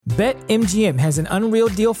BetMGM has an unreal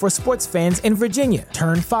deal for sports fans in Virginia.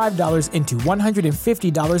 Turn $5 into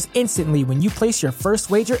 $150 instantly when you place your first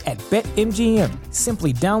wager at BetMGM.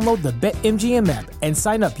 Simply download the BetMGM app and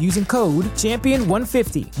sign up using code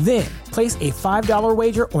Champion150. Then, place a $5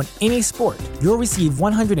 wager on any sport. You'll receive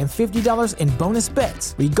 $150 in bonus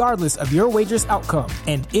bets, regardless of your wager's outcome.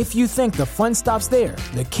 And if you think the fun stops there,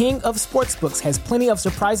 the King of Sportsbooks has plenty of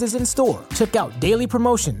surprises in store. Check out daily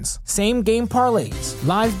promotions, same-game parlays,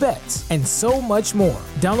 live bets, and so much more.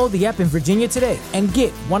 Download the app in Virginia today and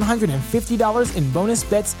get $150 in bonus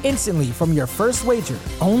bets instantly from your first wager.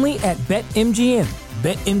 Only at BetMGM.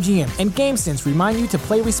 BetMGM and GameSense remind you to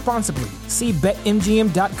play responsibly. See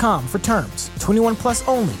BetMGM.com for terms. 21 plus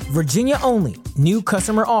only. Virginia only. New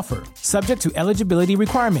customer offer. Subject to eligibility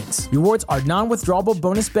requirements. Rewards are non-withdrawable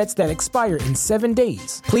bonus bets that expire in 7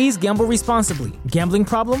 days. Please gamble responsibly. Gambling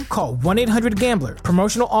problem? Call 1-800-GAMBLER.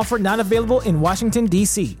 Promotional offer not available in Washington,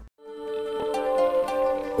 D.C.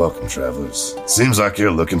 Welcome, travelers. Seems like you're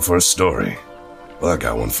looking for a story. Well, I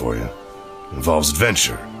got one for you. It involves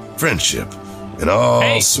adventure, friendship, and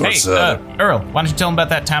all sorts of... Earl, why don't you tell him about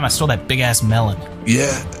that time I stole that big-ass melon?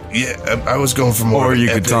 Yeah, I was going for more... Or you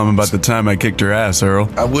could tell him about the time I kicked your ass, Earl.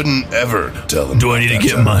 I wouldn't ever tell them. Do I need to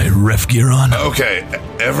get my ref gear on? Okay,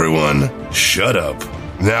 everyone, shut up.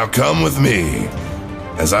 Now come with me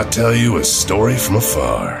as I tell you a story from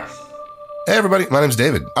afar. Hey everybody, my name's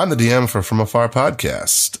David. I'm the DM for From Afar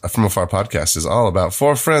Podcast. A From Afar Podcast is all about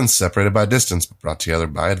four friends separated by distance, but brought together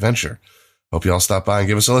by adventure. Hope you all stop by and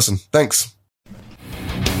give us a listen. Thanks.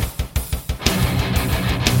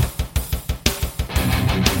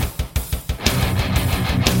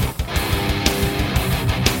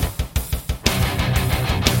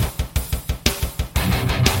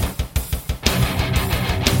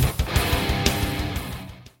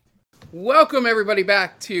 Welcome everybody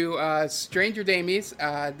back to Stranger Damies.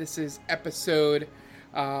 This is episode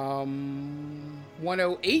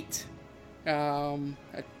 108. I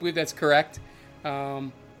believe that's correct.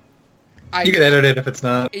 You can edit it if it's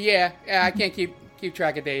not. Yeah, I can't keep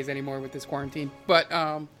track of days anymore with this quarantine. But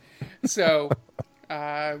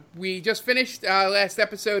we just finished last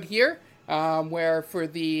episode here, where for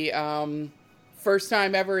the first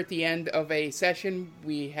time ever at the end of a session,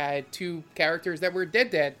 we had two characters that were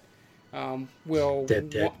dead. Will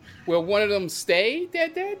one of them stay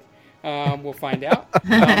dead? We'll find out.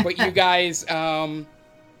 But you guys were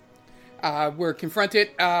confronted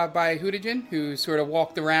by Hootigan, who sort of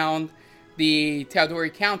walked around the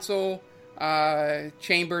Tal'Dorei Council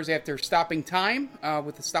chambers after stopping time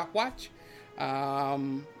with a stopwatch,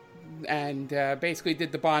 and basically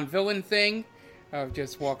did the Bond villain thing of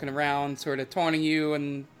just walking around, sort of taunting you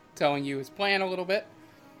and telling you his plan a little bit.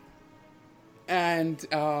 And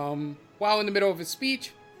while in the middle of his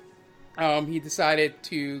speech, he decided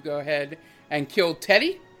to go ahead and kill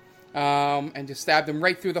Teddy, and just stabbed him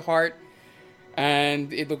right through the heart.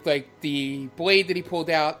 And it looked like the blade that he pulled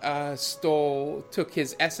out took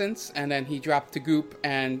his essence, and then he dropped to goop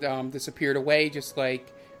and disappeared away, just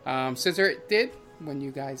like Scissor did when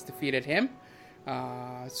you guys defeated him.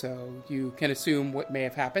 So you can assume what may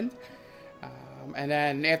have happened. And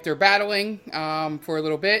then after battling for a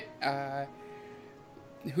little bit,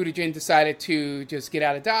 Hootigan decided to just get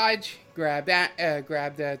out of Dodge, grab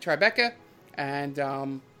the Tribeca, and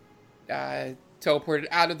teleported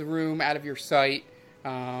out of the room, out of your sight.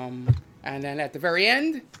 And then at the very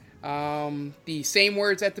end, the same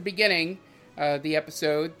words at the beginning of the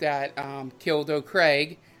episode that killed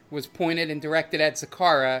O'Craig was pointed and directed at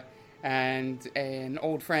Zakara, and an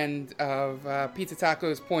old friend of Pizza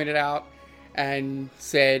Tacos pointed out and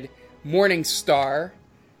said, "Morning Star."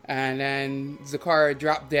 And then Zakara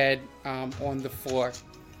dropped dead on the floor.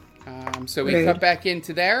 So we cut back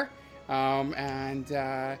into there. And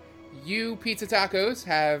you, Pizza Tacos,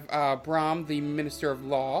 have Brahm, the Minister of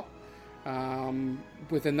Law,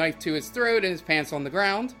 with a knife to his throat and his pants on the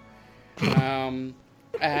ground.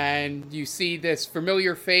 And you see this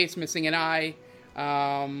familiar face, missing an eye,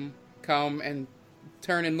 come and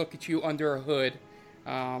turn and look at you under a hood,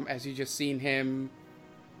 as you just seen him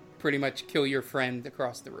pretty much kill your friend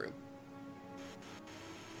across the room.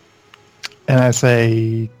 And I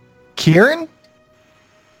say, Kieran?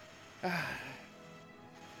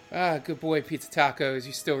 Good boy, Pizza Tacos.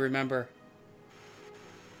 You still remember.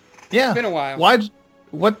 Yeah. It's been a while.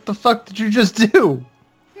 What the fuck did you just do?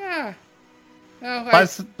 Yeah. No,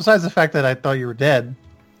 besides the fact that I thought you were dead.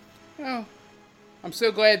 Oh, I'm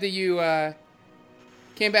so glad that you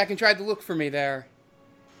came back and tried to look for me there,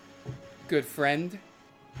 good friend.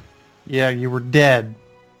 Yeah, you were dead.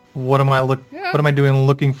 What am I doing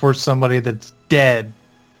looking for somebody that's dead?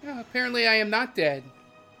 Yeah, apparently I am not dead.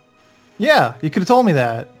 Yeah, you could have told me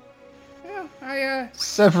that. Yeah, I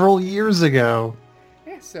several years ago.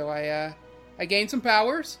 Yeah, so I gained some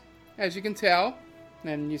powers, as you can tell,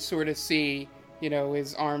 and you sort of see,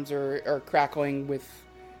 his arms are crackling with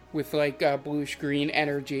like bluish green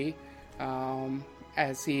energy,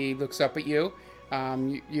 as he looks up at you.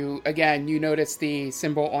 You notice the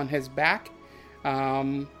symbol on his back.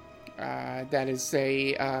 That is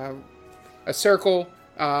a circle,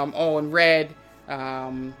 all in red,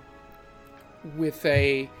 with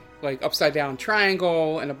a like upside down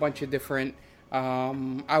triangle and a bunch of different.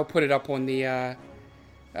 I'll put it up on the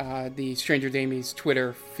Stranger Damies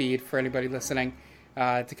Twitter feed for anybody listening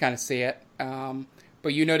to kind of see it.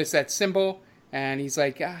 But you notice that symbol, and he's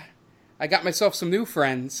like, I got myself some new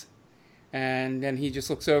friends. And then he just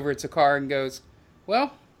looks over at Zakar and goes,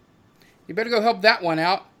 well, you better go help that one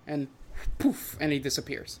out. And poof, and he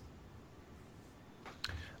disappears.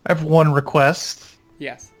 I have one request.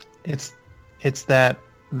 Yes. It's that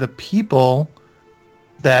the people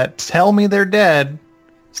that tell me they're dead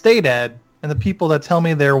stay dead, and the people that tell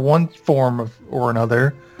me they're one form or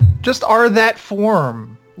another just are that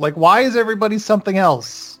form. Like, why is everybody something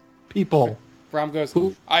else? People. Brom goes,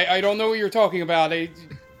 I don't know what you're talking about.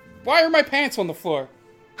 Why are my pants on the floor?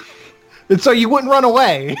 And so you wouldn't run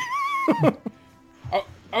away.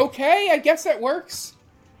 Okay, I guess that works.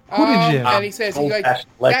 Who did you? And he says, he's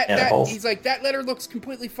like, that letter looks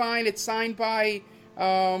completely fine. It's signed by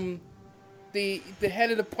the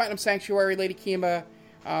head of the Platinum Sanctuary, Lady Kima,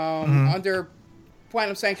 under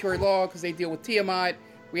Platinum Sanctuary law, because they deal with Tiamat.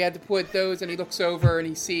 We had to put those, and he looks over and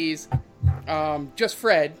he sees just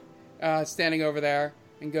Fred standing over there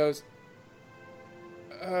and goes,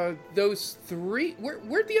 those three,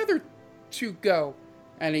 where'd the other two go?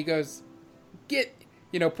 And he goes,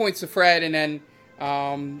 points to Fred, and then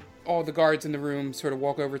all the guards in the room sort of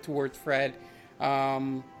walk over towards Fred.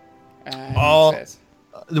 And he says,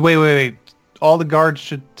 wait. All the guards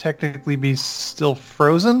should technically be still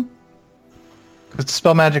frozen? Because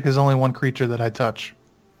spell magic is only one creature that I touch.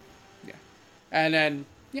 Yeah. And then,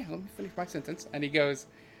 let me finish my sentence. And he goes,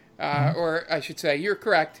 or I should say, you're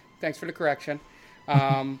correct. Thanks for the correction.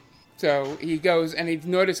 So he goes, and he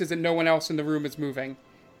notices that no one else in the room is moving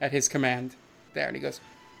at his command there. And he goes,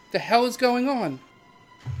 the hell is going on?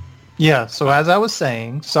 Yeah, so as I was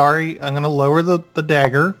saying, sorry, I'm going to lower the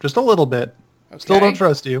dagger just a little bit. Okay. Still don't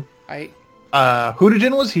trust you.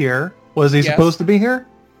 Hudajin was here. Was he supposed to be here?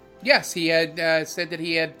 Yes, he had said that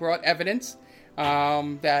he had brought evidence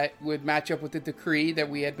that would match up with the decree that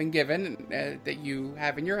we had been given, that you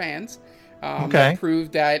have in your hands. That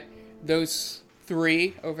proved that those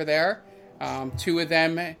three over there, two of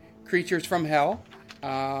them creatures from hell,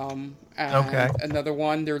 and another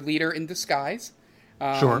one, their leader in disguise,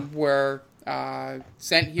 were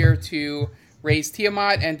sent here to raise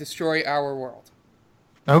Tiamat and destroy our world.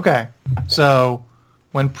 Okay, so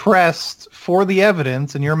when pressed for the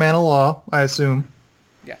evidence, and you're a man of law, I assume.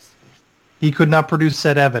 Yes. He could not produce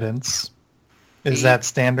said evidence. Is that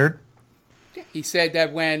standard? Yeah. He said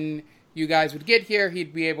that when you guys would get here,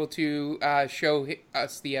 he'd be able to show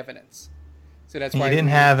us the evidence. So that's why he didn't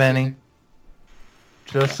have any.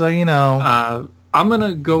 Just so you know. I'm going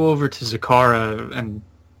to go over to Zakara and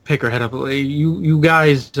pick her head up. You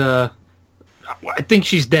guys, I think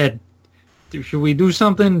she's dead. Should we do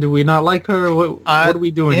something? Do we not like her? What are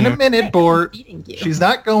we doing in here? a minute, Bort. She's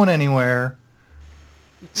not going anywhere.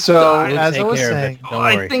 So, as I was saying...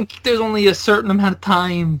 I think there's only a certain amount of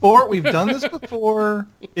time. Bort, we've done this before.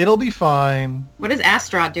 It'll be fine. What is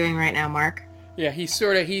Astaroth doing right now, Mark? Yeah, he's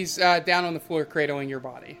down on the floor cradling your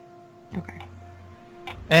body. Okay.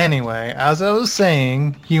 Anyway, as I was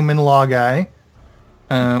saying, human law guy.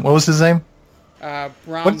 What was his name? Brom.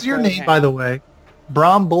 What's your name, by the way?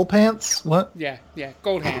 Brom Bullpants? What? Yeah,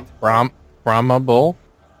 Gold Hand. Brahma Bull?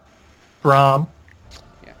 Brom.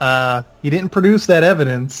 Yeah. He didn't produce that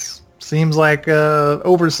evidence. Seems like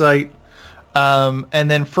oversight. And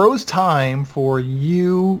then froze time for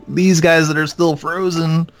these guys that are still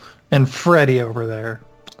frozen, and Freddy over there.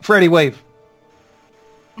 Freddy, wave.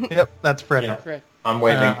 Yep, that's Freddy. Yeah. I'm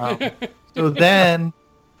waving. So then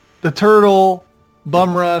the turtle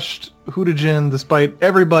bum rushed Hudajin despite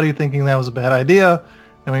everybody thinking that was a bad idea.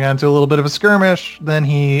 And we got into a little bit of a skirmish. Then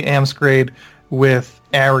he amscrayed with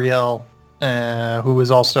Ariel, who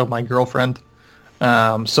is also my girlfriend.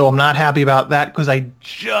 So I'm not happy about that because I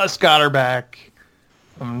just got her back.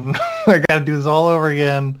 I got to do this all over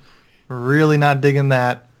again. Really not digging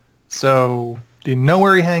that. So do you know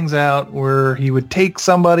where he hangs out? Where he would take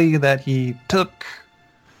somebody that he took.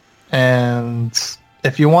 And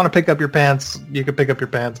if you want to pick up your pants, you can pick up your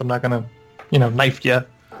pants. I'm not going to, knife you.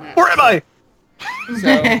 Where am I?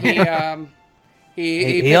 So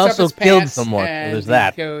he picks also up his killed pants someone, so and there's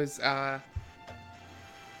that. He goes,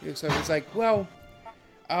 so he's like, well,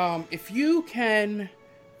 if you can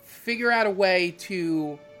figure out a way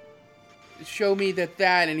to show me that,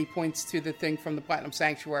 and he points to the thing from the Platinum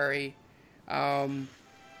Sanctuary,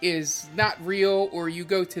 is not real, or you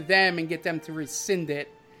go to them and get them to rescind it,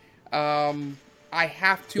 I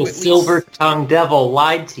have to The at least... silver-tongued devil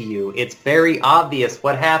lied to you. It's very obvious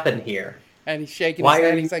what happened here. And he's shaking Why his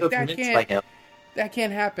head. are you He's like, so convinced by him? that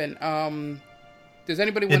can't happen. Does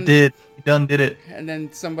anybody It want... did. He done did it. And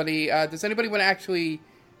then somebody... does anybody want to actually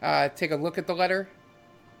take a look at the letter?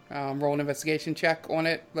 Roll an investigation check on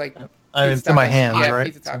it? Like... It's in my hands, yeah,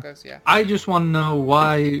 right? Pizza tacos, yeah. I just want to know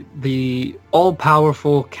why the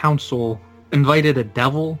all-powerful council invited a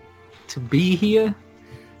devil to be here.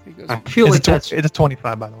 Goes, I feel like it's a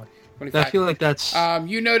 25, by the way. 25. I feel like that's...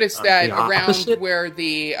 you notice that the around opposite? where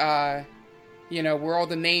the, where all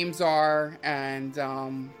the names are and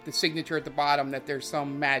the signature at the bottom, that there's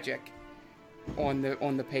some magic on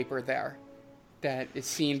the paper there that is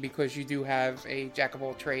seen because you do have a Jack of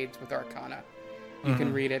all trades with Arcana. You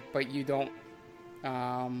can read it, but you don't...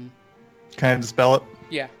 Can I dispel it?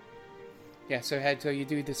 Yeah. Yeah, so you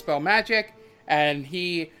do dispel magic, and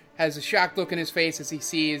he has a shocked look in his face as he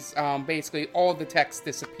sees basically all the text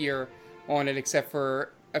disappear on it, except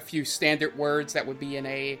for a few standard words that would be in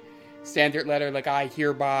a standard letter, like I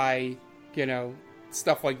hereby,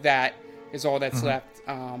 stuff like that is all that's left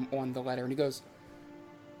on the letter. And he goes,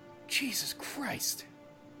 Jesus Christ.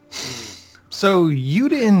 So you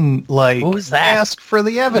didn't, what was that? Ask for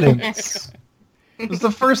the evidence. It was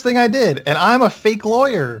the first thing I did, and I'm a fake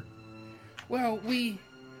lawyer. Well, we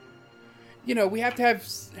have to have,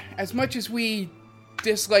 as much as we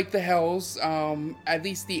dislike the Hells, at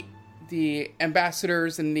least the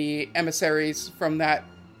ambassadors and the emissaries from that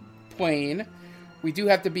plane, we do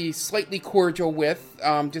have to be slightly cordial with,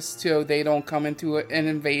 just so they don't come into it and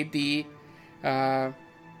invade the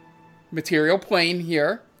material plane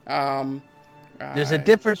here. There's a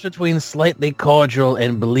difference between slightly cordial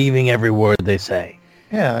and believing every word they say.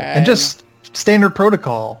 Yeah, and just standard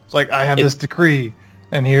protocol. It's like, I have this decree,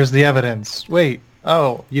 and here's the evidence. Wait,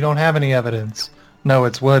 you don't have any evidence. No,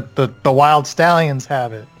 it's what the wild stallions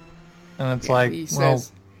have it. And it's like, he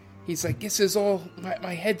says, he's like, this is all,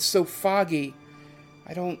 my head's so foggy.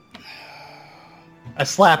 I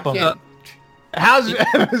slap him. How's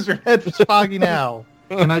your head foggy now?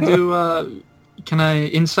 Can I do... Can I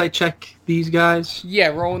insight check these guys? Yeah,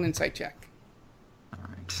 roll an insight check. All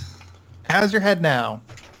right. How's your head now?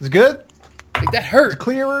 Is it good? Like, that hurt. Is it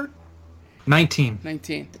clearer? 19.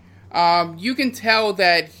 19. You can tell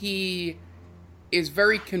that he is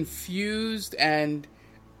very confused and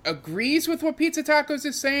agrees with what Pizza Tacos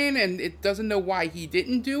is saying, and it doesn't know why he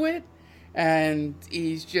didn't do it. And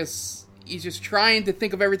he's just trying to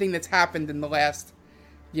think of everything that's happened in the last,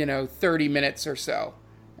 30 minutes or so.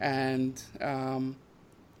 And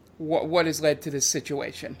what has led to this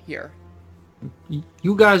situation here.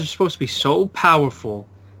 You guys are supposed to be so powerful,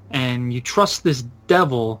 and you trust this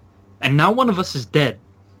devil, and now one of us is dead.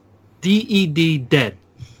 D-E-D, dead.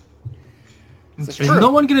 It's There's true. no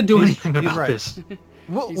one going to do anything about right. this.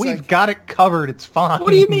 Well, we've got it covered. It's fine. What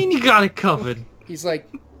do you mean you got it covered? He's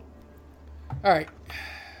like, all right,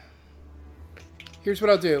 here's what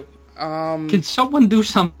I'll do. Can someone do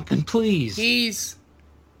something, please?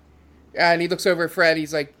 And he looks over at Fred.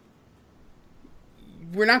 He's like,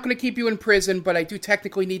 we're not going to keep you in prison, but I do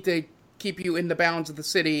technically need to keep you in the bounds of the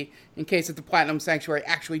city in case if the Platinum Sanctuary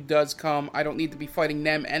actually does come. I don't need to be fighting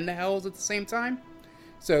them and the Hells at the same time.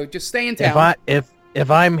 So just stay in town.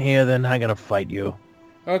 If I'm here, then I'm going to fight you.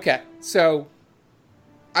 Okay, so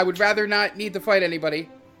I would rather not need to fight anybody.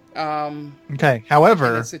 Okay, however,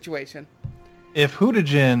 in this situation, if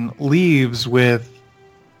Hudajin leaves with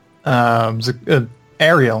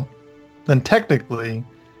Ariel, then technically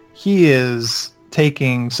he is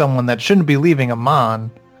taking someone that shouldn't be leaving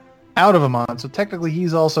Amon out of Amon. So technically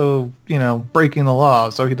he's also, breaking the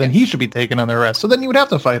law. So then he should be taken under arrest. So then you would have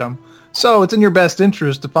to fight him. So it's in your best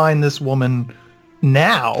interest to find this woman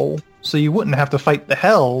now, so you wouldn't have to fight the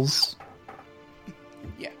Hells.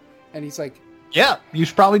 Yeah, and he's like, yeah, you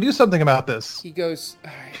should probably do something about this. He goes,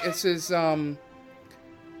 all right, this is, I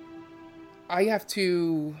have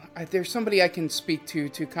to, there's somebody I can speak to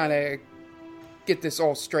kind of get this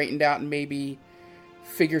all straightened out and maybe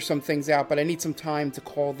figure some things out, but I need some time to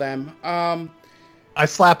call them. I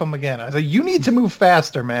slap him again. I say, you need to move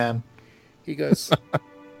faster, man. He goes,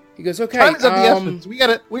 okay. Time is of the essence. We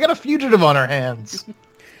got a fugitive on our hands.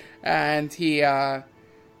 And he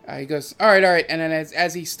goes, all right. And then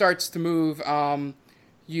as he starts to move,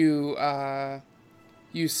 you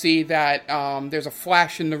you see that there's a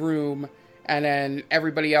flash in the room, and then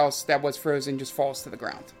everybody else that was frozen just falls to the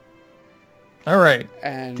ground. All right.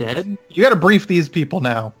 And Dead? You got to brief these people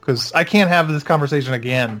now, because I can't have this conversation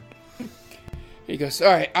again. He goes,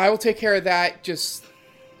 all right, I will take care of that. Just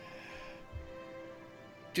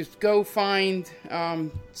go find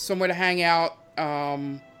somewhere to hang out,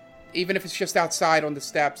 even if it's just outside on the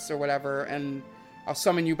steps or whatever, and I'll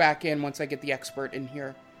summon you back in once I get the expert in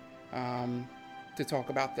here to talk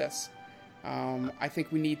about this. I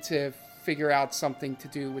think we need to figure out something to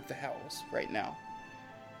do with the Hells right now.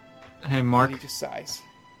 Hey, Mark. And he just sighs.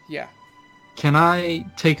 Yeah. Can I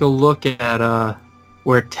take a look at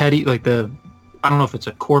where Teddy, like I don't know if it's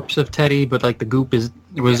a corpse of Teddy, but like the goop is.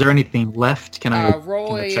 Was there anything left? Can I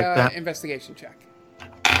roll check that? Investigation check?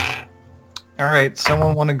 All right.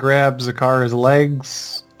 Someone want to grab Zakara's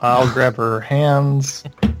legs? I'll grab her hands.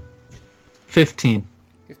 15.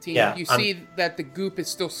 15. Yeah, You see that the goop is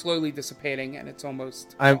still slowly dissipating, and it's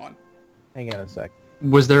almost I'm- gone. Hang on a sec.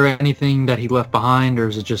 Was there anything that he left behind, or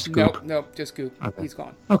is it just goop? Nope, just goop. Okay. He's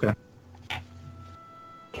gone. Okay.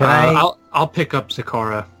 Can I? I'll pick up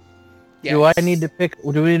Zakara. Do Yes. I need to pick?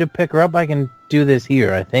 Do we need to pick her up? I can do this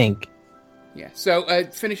here, I think. Yeah. So,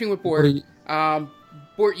 finishing with What do Bort. you-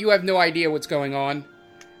 Bort, you have no idea what's going on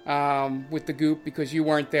with the goop because you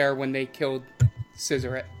weren't there when they killed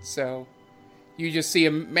Scissoret. So, you just see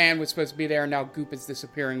a man was supposed to be there, and now goop is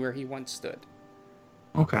disappearing where he once stood.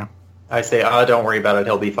 Okay. I say, don't worry about it.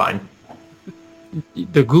 He'll be fine.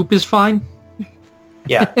 The goop is fine.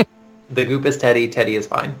 Yeah. The goop is Teddy. Teddy is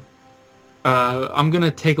fine. I'm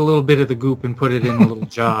gonna take a little bit of the goop and put it in a little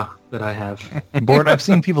jar that I have. Bort, I've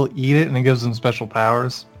seen people eat it, and it gives them special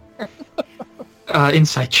powers.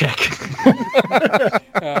 Insight check.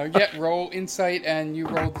 Roll insight, and you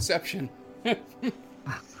roll deception.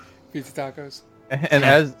 Pizza tacos. And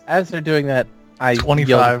as they're doing that, I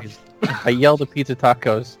 25. I yell to Pizza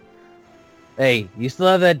Tacos. Hey, you still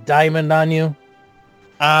have that diamond on you?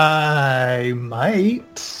 I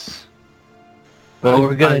might. Well,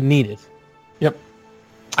 we're gonna need it. Yep.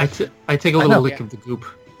 I take a little lick of the goop.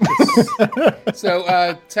 So,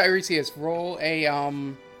 Tiresias, roll a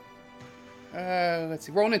let's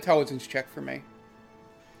see, roll an intelligence check for me.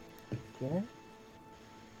 Okay.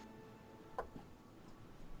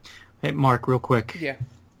 Hey, Mark, real quick. Yeah.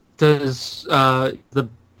 Does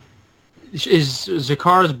is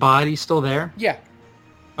Zakara's body still there? Yeah.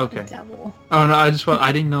 Okay. Devil. Oh no,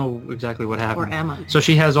 I didn't know exactly what happened. Or am I? So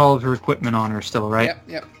she has all of her equipment on her still, right?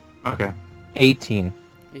 Yep. Okay. 18.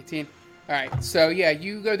 18. All right. So yeah,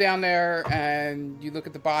 you go down there and you look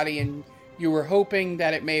at the body, and you were hoping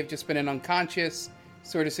that it may have just been an unconscious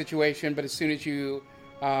sort of situation, but as soon as you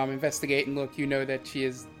investigate and look, you know that she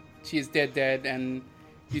is dead, and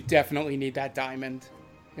you definitely need that diamond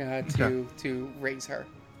to raise her.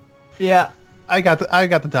 Yeah, I got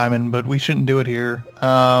the diamond, but we shouldn't do it here.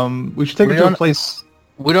 We should take it to a place.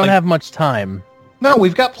 We don't have much time. No,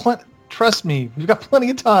 we've got plenty. Trust me, we've got plenty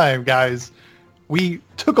of time, guys. We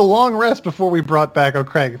took a long rest before we brought back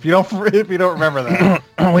O'Craig. If you don't remember that,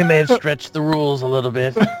 We may have stretched the rules a little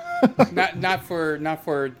bit. not for.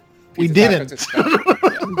 We Pizza didn't.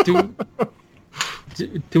 Tacos,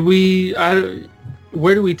 Do we?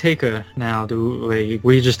 Where do we take her now? Do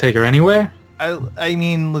we just take her anywhere? I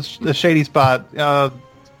mean, the shady spot,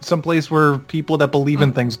 someplace where people that believe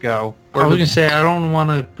in things go. I was gonna say I don't want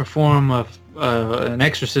to perform an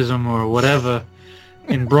exorcism or whatever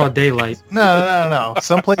in broad daylight. No.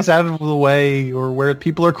 Someplace out of the way, or where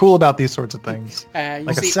people are cool about these sorts of things,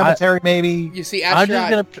 like a cemetery, maybe. You see, I'm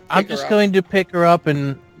just going to pick her up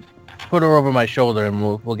and put her over my shoulder, and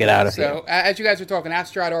we'll get out of here. So as you guys are talking,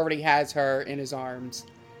 Astrad already has her in his arms.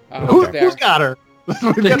 Who's got her? We've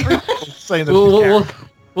got three people saying that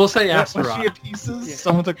We'll say was she Astaroth. in pieces? Yeah.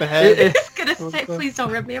 Someone took the head. I was gonna say, please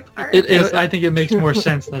don't rip me apart. I think it makes more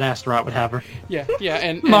sense that Astaroth would have her. Yeah,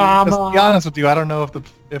 and Let's be honest with you, I don't know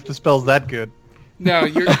if the spell's that good. No,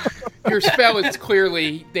 your spell is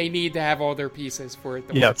clearly they need to have all their pieces for it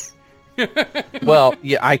to work. Yes. Well,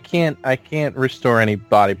 yeah, I can't restore any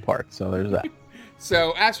body parts, so there's that.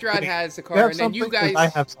 So Astrad has the You car, have and then you something? guys. I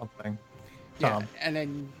have something. Yeah, Tom. and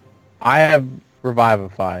then I have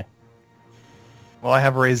Revivify. Well, I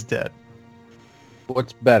have Raised Dead.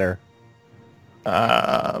 What's better?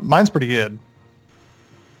 Mine's pretty good.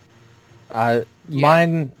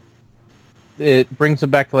 Mine, it brings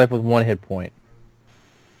them back to life with 1 hit point.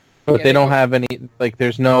 But Yeah, they don't have any, like,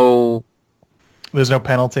 there's no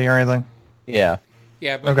penalty or anything? Yeah.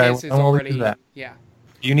 yeah, but Okay, this is then we'll already do that. yeah.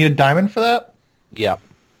 Do you need a diamond for that? Yeah.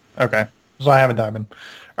 Okay. So I have a diamond.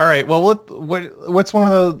 All right. Well, what's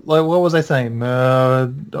one of the what was I saying?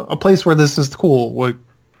 A place where this is cool. What?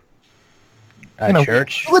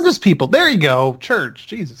 Church. Religious people. There you go. Church.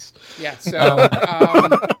 Jesus. Yeah.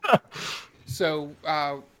 So,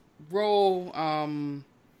 roll.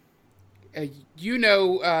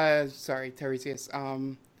 Sorry, Tiresias.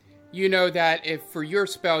 You know that if for your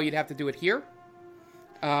spell you'd have to do it here.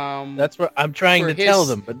 That's what I'm trying to tell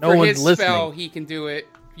them, but no one's listening. For his spell, he can do it.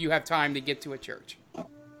 You have time to get to a church.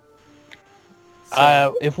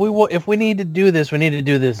 So, if we need to do this, we need to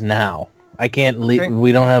do this now. I can't leave. Okay.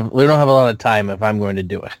 We don't have a lot of time if I'm going to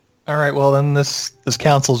do it. All right. Well, then this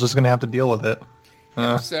council's just going to have to deal with it.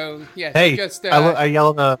 Hey, I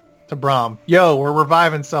yelled to Brahm, "Yo, we're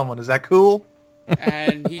reviving someone. Is that cool?"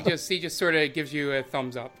 And he just sort of gives you a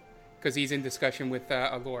thumbs up because he's in discussion with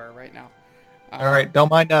Alora right now. All right,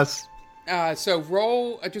 don't mind us. So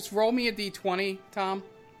roll me a d20, Tom.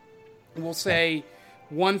 We'll say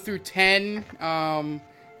 1 through 10.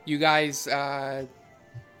 You guys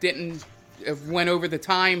didn't went over the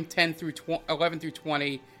time. 11 through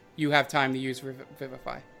 20. You have time to use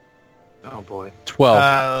Vivify. Oh boy.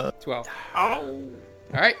 12. 12. Oh.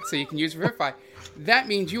 All right, so you can use Vivify. That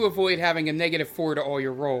means you avoid having a -4 to all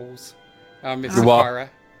your rolls, Ms. Zakara.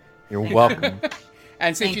 You're welcome.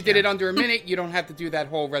 And since you did it under a minute, you don't have to do that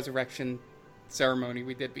whole resurrection ceremony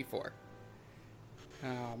we did before.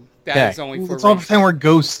 That is only for. It's all pretend we're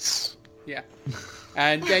ghosts. Yeah,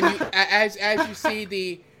 and then you, as you see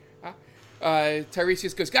the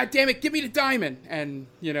Tiresias goes, "God damn it, give me the diamond!" And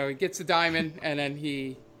he gets the diamond, and then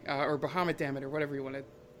he or Bahamut, damn it, or whatever you want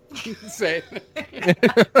to say.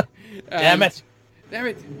 Damn it! Damn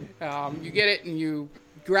it! You get it, and you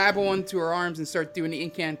grab onto her arms and start doing the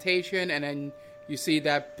incantation, and then you see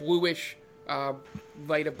that bluish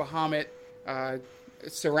light of Bahamut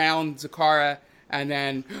surround Zakara, and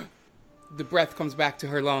then the breath comes back to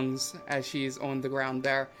her lungs as she's on the ground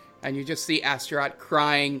there, and you just see Astaroth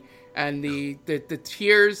crying, and the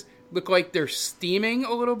tears look like they're steaming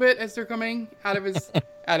a little bit as they're coming out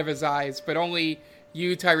of his eyes, but only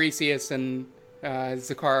you, Tiresias, and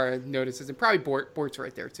Zakara notices, and probably Bort's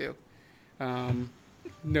right there too.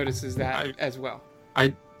 Notices that as well.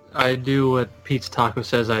 I do what Pete's Taco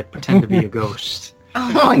says. I pretend to be a ghost.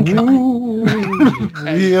 Oh my god!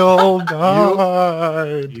 We all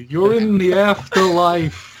died. You're in the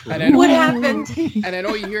afterlife. And then what happened? And then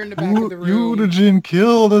all you hear in the back of the room. Mutagen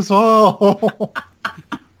killed us all.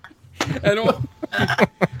 And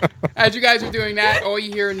as you guys are doing that, all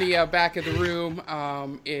you hear in the back of the room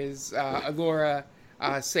is Alora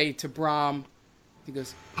say to Brahm, he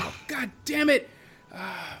goes, "Oh, God damn it!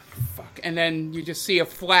 Fuck." And then you just see a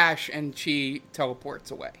flash and she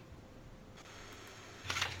teleports away.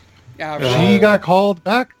 She got called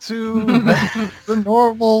back to the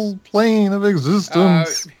normal plane of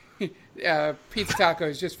existence. Pizza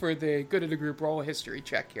Tacos, just for the good of the group, roll a history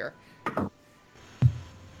check here.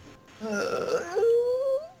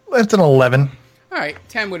 That's an 11. All right,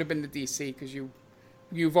 10 would have been the DC because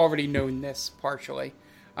you've already known this partially.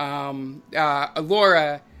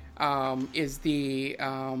 Alora is the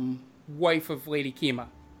wife of Lady Kima.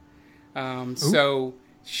 So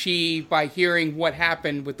she, by hearing what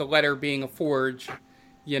happened with the letter being a forge,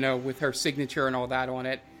 with her signature and all that on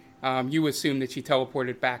it, you assume that she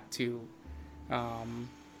teleported back to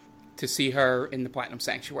see her in the Platinum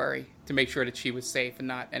Sanctuary to make sure that she was safe and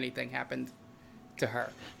not anything happened to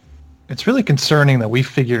her. It's really concerning that we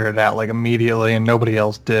figured it out immediately and nobody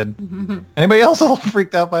else did. Anybody else all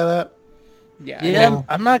freaked out by that? Yeah.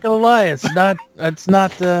 I'm not gonna lie. It's not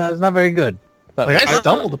very good. I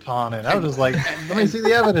stumbled upon it. I was just like, let me see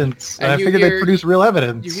the evidence. And I figured they'd produce real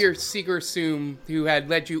evidence. You hear Seeker Sum, who had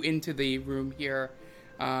led you into the room here,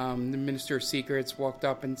 the Minister of Secrets, walked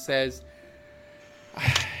up and says,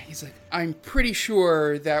 he's like, "I'm pretty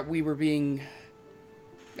sure that we were being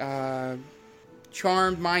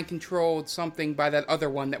charmed, mind controlled, something by that other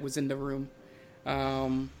one that was in the room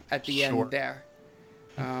at the end there."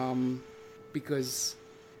 Because,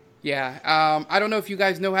 I don't know if you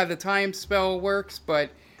guys know how the time spell works, but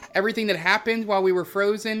everything that happened while we were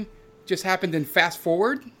frozen just happened in fast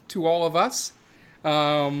forward to all of us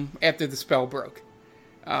after the spell broke.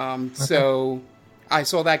 So I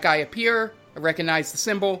saw that guy appear. I recognized the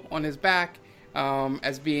symbol on his back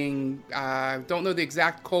as being, don't know the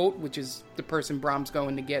exact cult, which is the person Brahm's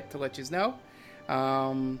going to get to let you know.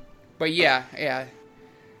 But yeah.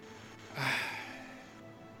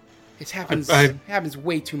 It happens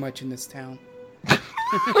way too much in this town.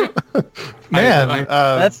 Man,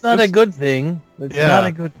 that's not a good thing. It's not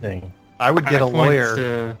a good thing. I would get a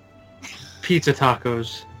lawyer. Pizza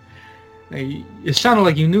Tacos. It sounded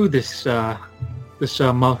like you knew this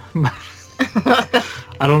I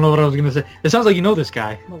don't know what I was gonna say. It sounds like you know this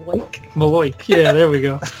guy. Maloik. Yeah, there we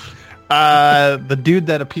go. The dude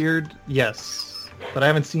that appeared, yes. But I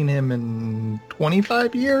haven't seen him in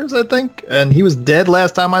 25 years, I think. And he was dead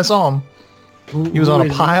last time I saw him. He was on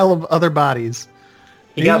a pile of other bodies.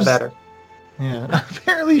 He got better. Yeah,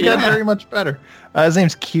 apparently he got very much better. His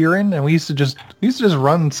name's Kieran, and we used to just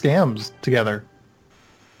run scams together,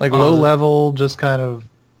 like low level, just kind of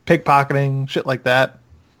pickpocketing, shit like that.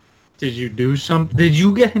 Did you do something? Did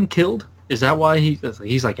you get him killed? Is that why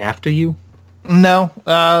he's like after you? No,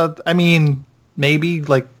 I mean maybe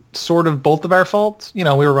like sort of both of our faults. You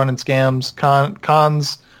know, we were running scams.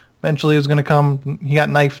 Cons eventually was going to come. He got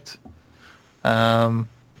knifed. So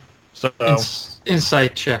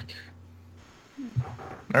Insight check.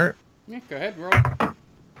 All right. Yeah, go ahead, roll.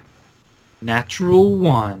 Natural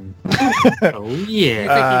 1. Oh yeah.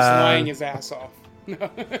 I think he's lying his ass off.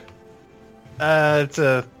 It's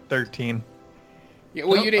a 13. Yeah,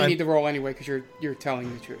 well, you didn't need to roll anyway because you're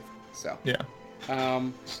telling the truth. So yeah.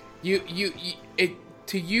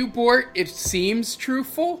 To you, Bort, it seems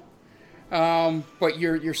truthful, but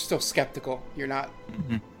you're still skeptical. You're not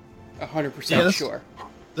 100% sure.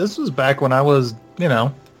 This was back when I was,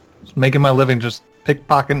 making my living just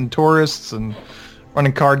pickpocketing tourists and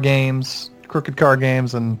running card games, crooked card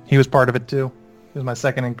games, and he was part of it too. He was my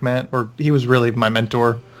second in command, or he was really my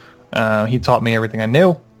mentor. He taught me everything I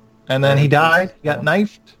knew, and then he died. He got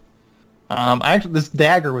knifed. This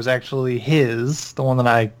dagger was actually his, the one that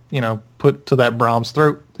I, put to that Brahm's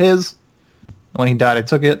throat. His. When he died, I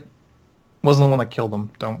took it. Wasn't the one that killed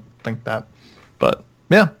him. Don't think that. But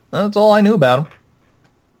yeah, that's all I knew about him.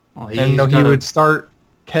 Oh, And he would start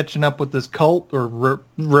catching up with this cult or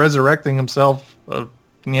resurrecting himself.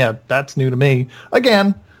 Yeah, that's new to me.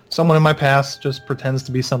 Again, someone in my past just pretends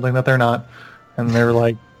to be something that they're not, and they're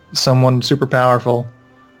like someone super powerful,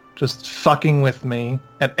 just fucking with me,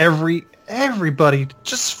 and everybody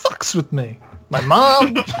just fucks with me. My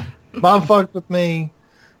mom, fucked with me.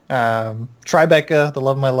 Tribeca, the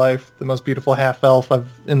love of my life, the most beautiful half elf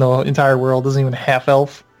in the entire world, isn't even half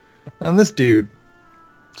elf, and this dude.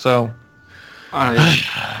 So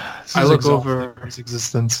I look over his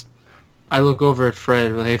existence. I look over at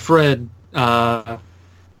Fred. Hey, Fred,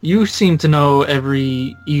 you seem to know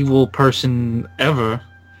every evil person ever.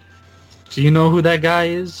 Do you know who that guy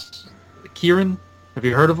is? Kieran? Have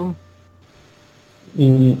you heard of him?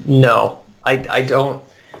 No, I don't.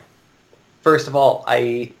 First of all,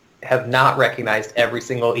 I have not recognized every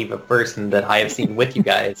single evil person that I have seen with you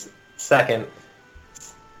guys. Second,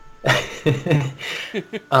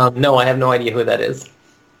 no, I have no idea who that is.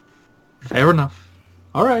 Fair enough.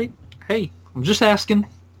 All right. Hey, I'm just asking.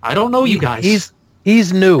 I don't know you guys.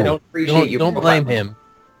 He's new. I don't appreciate you. Don't blame him.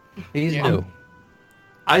 He's new.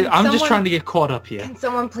 I'm just trying to get caught up here. Can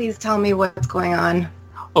someone please tell me what's going on?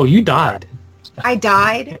 Oh, you died. I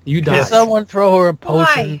died? You died. Can someone throw her a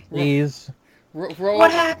potion, please?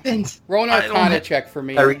 What happened? Roll an Arcana check for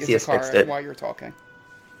me, Zakara, while you're talking.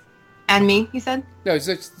 And me, you said? No,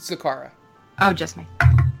 Zakara. Oh, just me.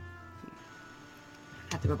 I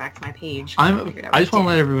have to go back to my page. I just want to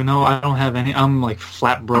let everyone know I don't have any. I'm like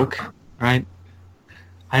flat broke, right?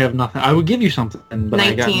 I have nothing. I would give you something, but 19.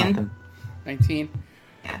 I got nothing. 19.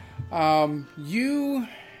 Yeah.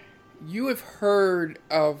 You have heard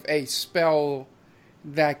of a spell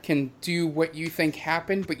that can do what you think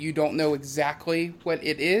happened, but you don't know exactly what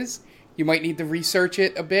it is. You might need to research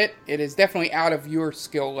it a bit. It is definitely out of your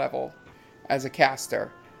skill level as a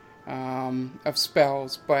caster of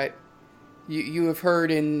spells, but you have heard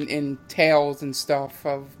in tales and stuff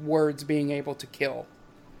of words being able to kill.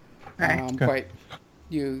 Right. But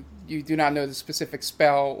you do not know the specific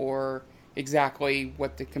spell or exactly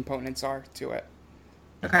what the components are to it.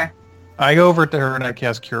 Okay. I go over to her and I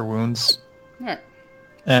cast Cure Wounds. All right.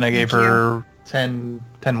 And I gave her 10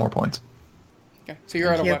 more points. Okay, so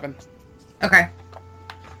you're at 11. Okay.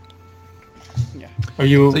 Yeah. Are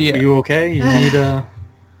you okay? You need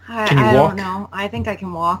can you I walk? don't know. I think I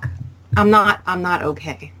can walk. I'm not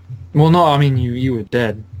okay. Well, no, I mean you were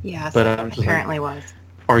dead. Yes, but I apparently was.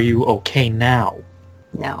 Are you okay now?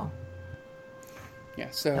 No. Yeah,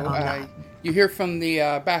 so you hear from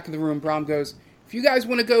the back of the room, Brahm goes, if you guys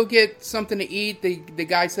want to go get something to eat, the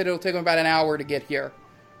guy said it'll take him about an hour to get here.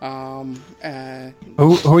 Who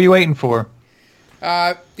are you waiting for?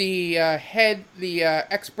 The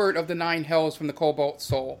expert of the 9 hells from the Cobalt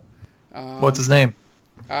Soul. What's his name?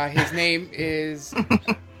 His name is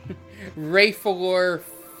Rayfalor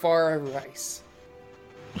Farrice.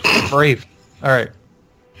 Brave. All right.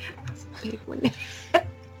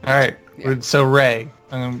 All right. Yeah. So Ray.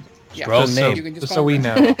 Yeah. Strong name. You can just so we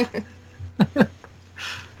know.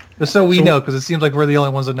 Just so we know, because it seems like we're the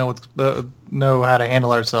only ones that know how to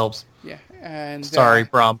handle ourselves. Yeah, and sorry,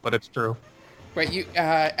 Brom, but it's true. But you,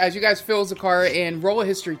 as you guys fill the car in, roll a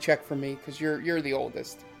history check for me because you're the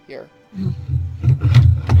oldest here.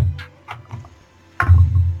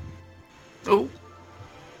 Oh.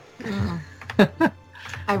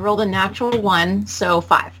 I rolled a natural 1, so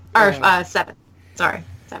 5 or 7. Sorry,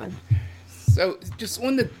 7. So just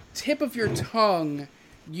on the tip of your tongue,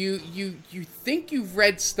 you think you've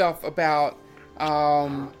read stuff about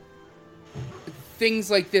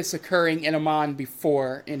things like this occurring in Amman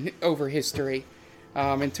before over history,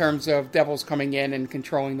 in terms of devils coming in and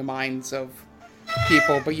controlling the minds of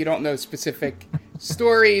people, but you don't know specific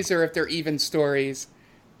stories or if they're even stories.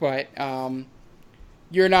 But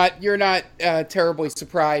you're not terribly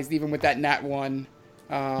surprised, even with that Nat 1,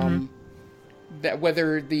 that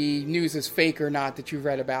whether the news is fake or not that you've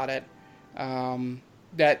read about it,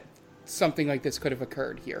 that something like this could have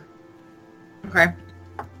occurred here. Okay.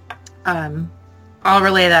 I'll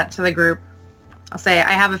relay that to the group. I'll say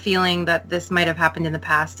I have a feeling that this might have happened in the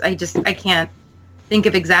past. I can't think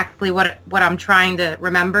of exactly what I'm trying to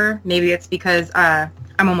remember. Maybe it's because I'm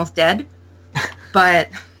almost dead, but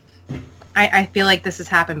I feel like this has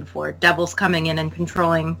happened before. Devils coming in and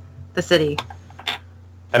controlling the city.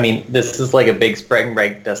 I mean, this is like a big spring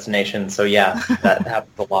break destination, so yeah, that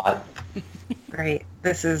happens a lot. Great.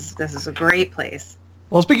 This is a great place.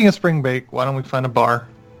 Well, speaking of spring break, why don't we find a bar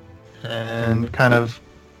and kind of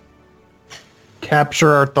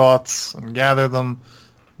capture our thoughts and gather them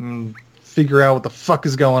and figure out what the fuck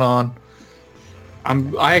is going on.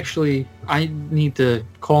 I need to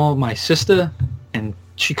call my sister, and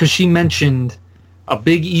because she mentioned a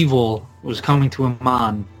big evil was coming to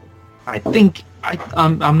Amman. I think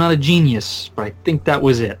I'm not a genius, but I think that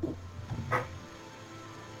was it.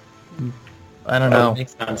 I don't know.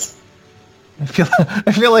 Makes sense.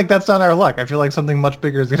 I feel like that's not our luck. I feel like something much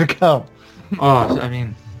bigger is going to come. Oh, I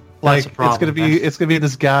mean, like it's going to be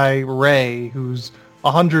this guy Ray, who's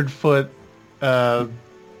 100-foot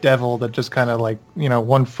devil that just kind of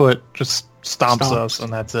 1 foot just stomps us,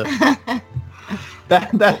 and that's it.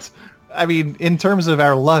 That's. I mean, in terms of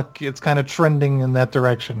our luck, it's kind of trending in that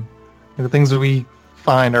direction. The things that we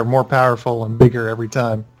find are more powerful and bigger every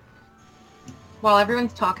time. While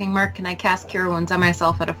everyone's talking, Mark, can I cast Cure Wounds on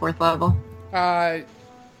myself at a 4th level?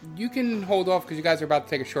 You can hold off because you guys are about to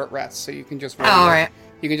take a short rest, so you can just roll. All right.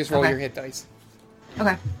 You can just roll your hit dice.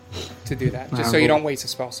 Okay. To do that, just so you don't waste a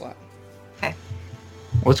spell slot. Okay.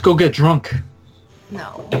 Let's go get drunk.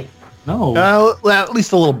 No. No. Well, at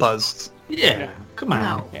least a little buzzed. Yeah. Come on.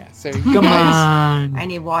 No. Yeah. So Come on. I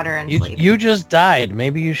need water and You, sleep. you just died.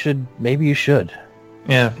 Maybe you should.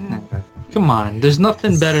 Yeah. Come on. There's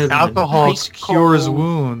nothing better than Alcohol ice cures cold-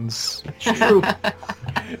 wounds. It's true.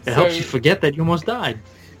 It helps you forget that you almost died.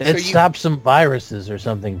 It stops some viruses or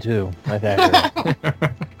something too. I've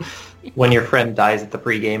heard. When your friend dies at the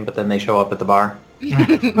pregame, but then they show up at the bar.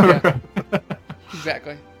 Yeah.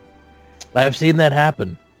 Exactly. I've seen that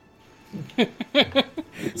happen.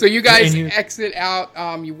 So you guys exit out.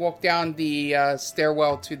 You walk down the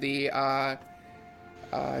stairwell to the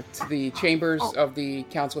chambers of the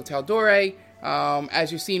Council of Taldore.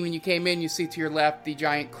 As you've seen when you came in, you see to your left the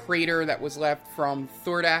giant crater that was left from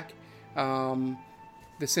Thordak,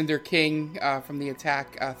 the Cinder King from the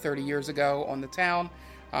attack 30 years ago on the town.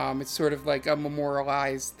 It's sort of like a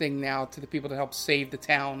memorialized thing now to the people to help save the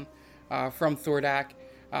town from Thordak.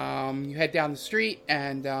 You head down the street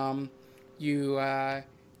and you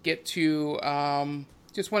get to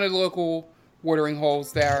just one of the local watering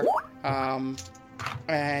holes there.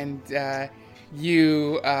 And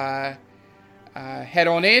you head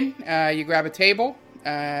on in, you grab a table,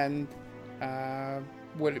 and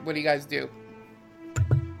what do you guys do?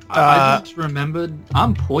 I just remembered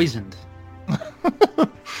I'm poisoned.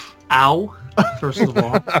 Ow. First of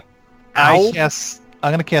all. I'm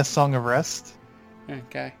going to cast Song of Rest.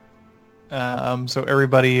 Okay. So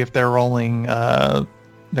everybody, if they're rolling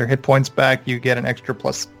their hit points back, you get an extra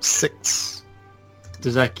 +6.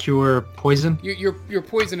 Does that cure poison? Your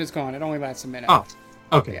poison is gone. It only lasts a minute. Oh,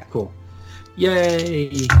 okay, Yeah. cool.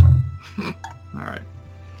 Yay! All right.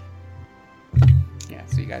 Yeah,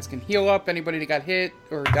 so you guys can heal up. Anybody that got hit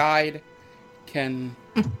or died can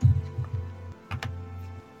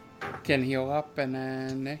heal up. And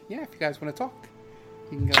then, yeah, if you guys want to talk,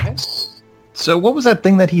 you can go ahead. So what was that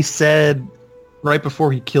thing that he said right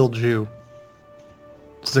before he killed you?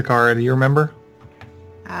 Zakara, do you remember?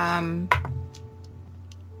 I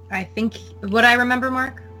think... Would I remember,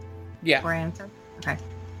 Mark? Yeah. Or answer? Okay.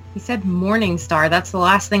 He said Morning Star. That's the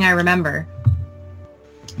last thing I remember.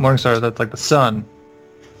 Morningstar, that's like the sun.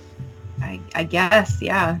 I guess,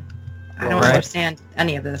 yeah. I don't understand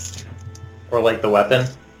any of this. Or like the weapon.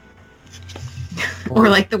 Or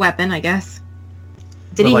like the weapon, I guess.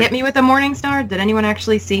 Did he hit me with a morning star? Did anyone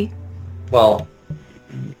actually see? Well,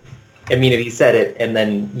 I mean, if he said it and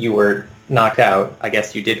then you were knocked out, I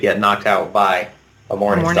guess you did get knocked out by a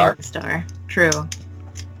morning star. True.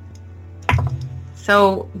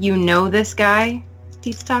 So, you know this guy,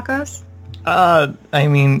 Deets Tacos? I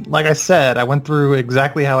mean, like I said, I went through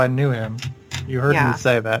exactly how I knew him. You heard me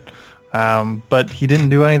say that. But he didn't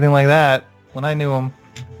do anything like that when I knew him.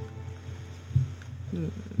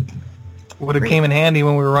 Would have came in handy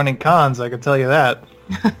when we were running cons, I could tell you that.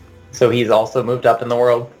 So he's also moved up in the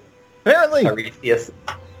world? Apparently!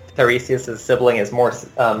 Tiresias' sibling is more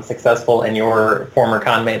successful, and your former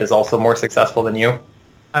con mate is also more successful than you?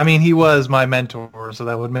 I mean, he was my mentor, so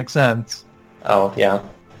that would make sense. Oh, yeah.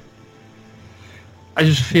 I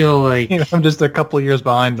just feel like... I'm just a couple of years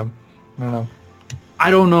behind him. I don't know. I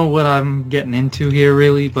don't know what I'm getting into here,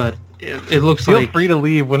 really, but it looks Feel like... free to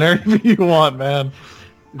leave whenever you want, man.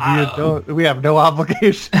 We have no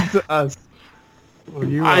obligation to us. Well,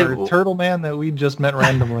 you are a turtle man that we just met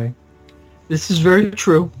randomly. This is very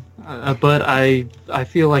true, but I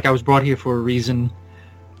feel like I was brought here for a reason,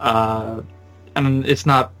 and it's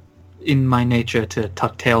not in my nature to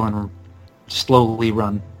tuck tail and slowly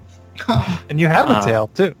run. And you have a tail,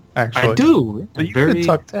 too, actually. I do. So you could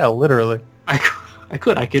tuck tail, literally. I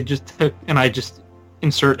could just just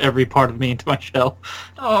insert every part of me into my shell.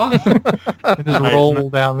 Oh. And just roll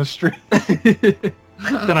down the street.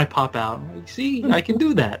 Then I pop out. I'm like, see, I can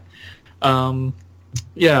do that.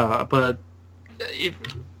 Yeah, but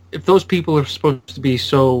if those people are supposed to be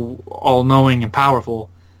so all-knowing and powerful,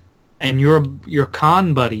 and your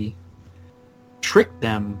con buddy tricked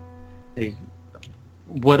them,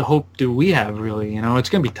 what hope do we have, really? You know, it's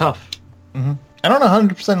going to be tough. Mm-hmm. I don't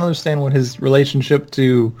 100% understand what his relationship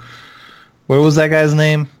to... What was that guy's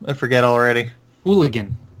name? I forget already.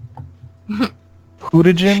 Hooligan.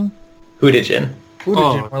 Hootijin? Hootijin.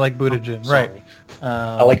 Hootijin, more like Butijin, right.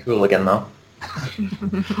 I like Hooligan, though.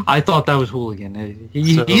 I thought that was Hooligan.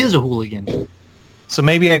 He is a hooligan. So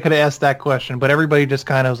maybe I could have asked that question, but everybody just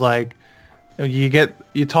kind of was like,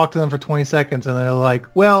 you talk to them for 20 seconds, and they're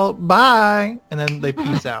like, well, bye, and then they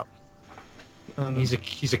peace out.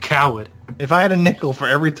 He's a coward. If I had a nickel for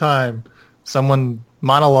every time someone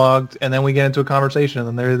monologued, and then we get into a conversation,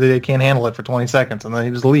 and then they can't handle it for 20 seconds, and then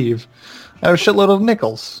they just leave, I have a shitload of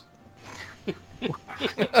nickels.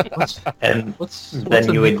 Then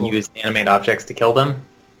you would use animate objects to kill them?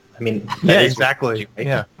 I mean, yeah, exactly.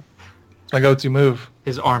 Yeah. It's my go-to move.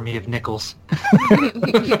 His army of nickels.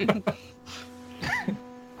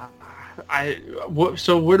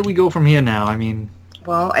 So where do we go from here now? I mean...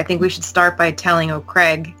 Well, I think we should start by telling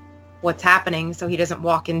O'Craig what's happening so he doesn't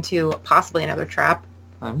walk into possibly another trap.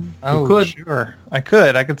 Sure. I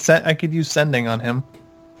could use sending on him.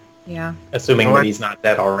 Yeah. Assuming that he's not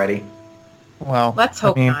dead already. Well, let's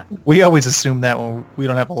hope not. We always assume that when we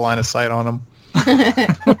don't have a line of sight on him.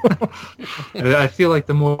 I feel like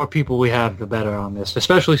the more people we have, the better on this.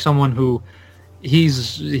 Especially someone who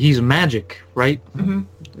he's magic, right?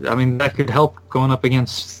 Mm-hmm. I mean, that could help going up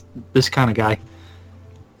against this kind of guy.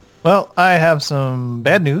 Well, I have some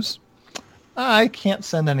bad news. I can't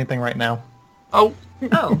send anything right now. Oh.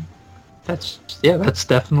 That's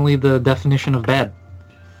definitely the definition of bad.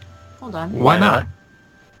 Hold on. Why not?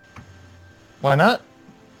 Why not?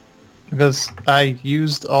 Because I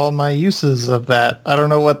used all my uses of that. I don't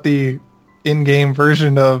know what the in-game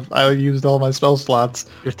version of I used all my spell slots.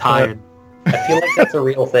 You're tired. I feel like that's a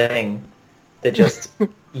real thing. That just,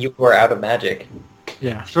 you were out of magic.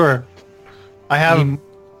 Yeah, sure. I have,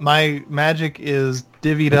 my magic is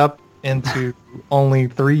divvied up into only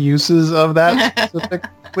 3 uses of that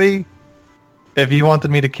specifically. If you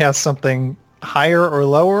wanted me to cast something higher or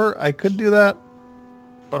lower, I could do that,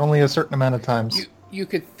 but only a certain amount of times. You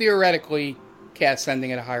could theoretically cast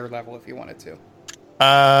sending at a higher level if you wanted to.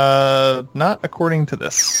 Not according to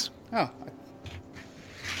this. Oh.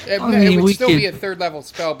 It would still be a 3rd level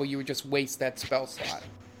spell, but you would just waste that spell slot.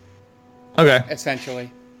 Okay.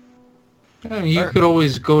 Essentially. You could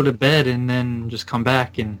always go to bed and then just come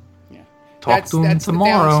back and talk to him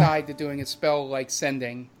tomorrow. That's the downside to doing a spell like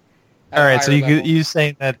sending. All right, so you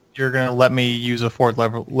saying that you're going to let me use a 4th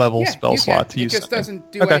level spell slot to use. It just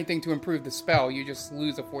doesn't do anything to improve the spell. You just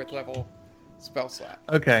lose a 4th level spell slot.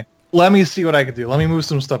 Okay. Let me see what I can do. Let me move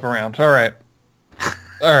some stuff around. All right.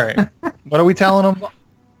 What are we telling him?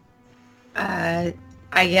 I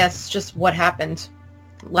guess just what happened.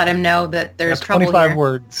 Let him know that there's trouble 25 here.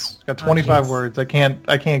 words. Got 25 words. I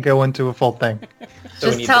can't go into a full thing.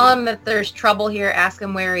 Just tell him that there's trouble here. Ask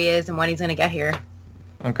him where he is and when he's going to get here.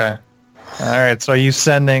 Okay. All right, so are you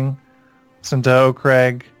sending some to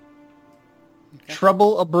O'Craig? Okay.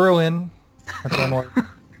 Trouble a brewing. That's one word.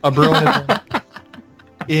 A brewing is in a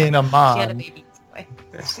She had a mod. baby boy.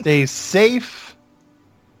 Stay safe.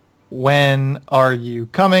 When are you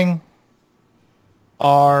coming?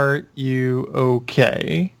 Are you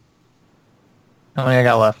okay? How many I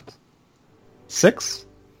got left? 6?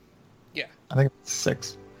 Yeah. I think it's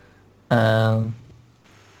 6.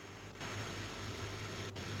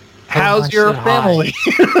 How's your family?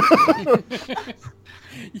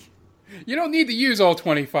 You don't need to use all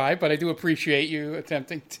 25, but I do appreciate you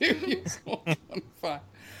attempting to use all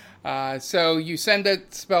 25. So you send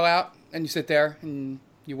that spell out, and you sit there, and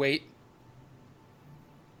you wait.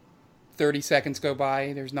 30 seconds go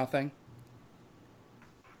by, there's nothing.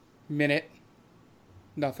 Minute,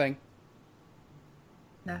 nothing.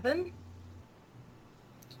 Nothing?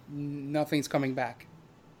 Nothing's coming back.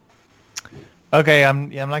 Okay, I'm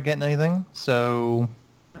not getting anything. So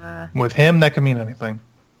Uh, with him, that could mean anything.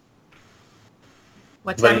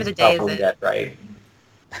 what But time of he's the day is probably it? dead, right?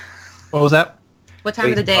 What was that? What time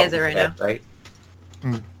of the day is it right now? Right?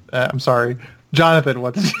 I'm sorry, Jonathan.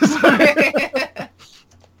 What did you say?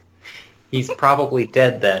 He's probably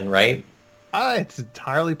dead then, right? It's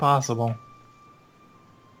entirely possible.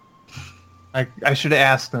 I should have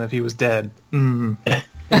asked him if he was dead.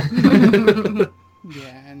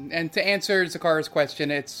 Yeah, and to answer Zakara's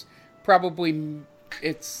question, it's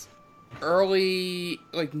early,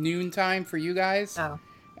 like noontime for you guys, Oh.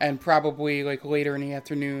 and probably like later in the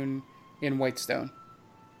afternoon in Whitestone.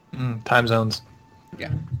 Time zones.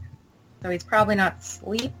 Yeah. So he's probably not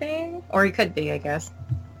sleeping? Or he could be, I guess.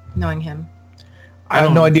 Knowing him. I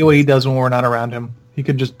have no idea what he does when we're not around him. He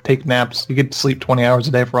could just take naps. He could sleep 20 hours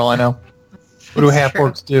a day for all I know. What do half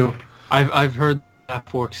orcs do? I've heard half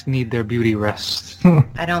orcs need their beauty rest.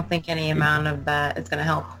 I don't think any amount of that is going to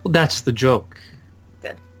help. Well, that's the joke.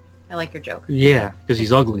 Good. I like your joke. Yeah, because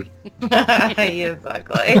he's ugly. He is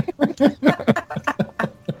ugly.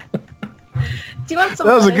 Do you want some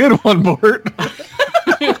That was a lettuce? good one, Bort.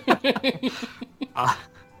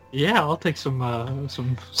 Yeah, I'll take some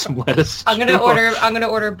lettuce. I'm gonna Sure.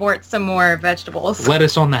 order Bort some more vegetables.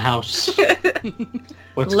 Lettuce on the house.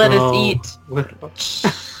 Let's Let us go. eat.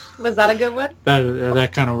 Was that a good one?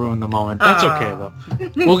 That kind of ruined the moment. That's Aw. okay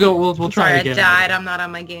though. We'll try Sorry, I again. died. I'm not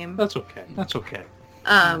on my game. That's okay. That's okay.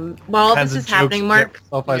 While all this is happening, Mark,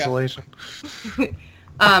 Self-isolation.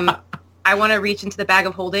 I want to reach into the bag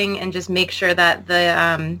of holding and just make sure that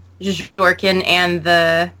the Jorkin and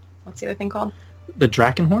the what's the other thing called? The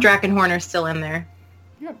Drakenhorn? Drakenhorn are still in there.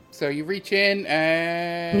 Yeah. So you reach in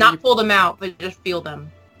and Not pull them out, but just feel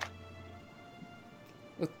them.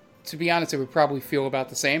 to be honest, it would probably feel about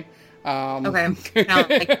the same. Okay. Kind of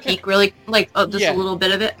like peek really, like just Yeah. a little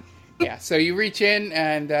bit of it. Yeah. So you reach in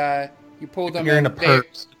and you pull them. You're in a and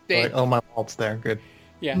purse. They, Like, oh, my wallet's there. Good.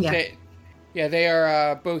 yeah. Yeah. They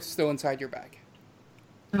are both still inside your bag.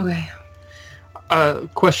 Okay.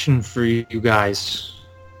 Question for you guys.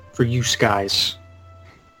 For you guys.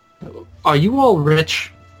 Are you all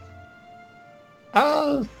rich?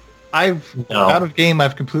 Out No. of game,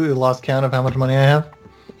 I've completely lost count of how much money I have.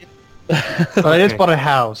 But I just bought a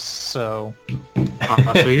house, so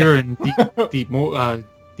So you're in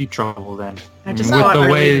deep trouble then. I just with bought the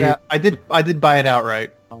early way I did buy it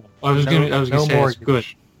outright. I was gonna no say it's mortgage. good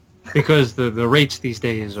because the rates these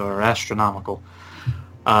days are astronomical.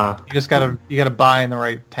 You just gotta buy in the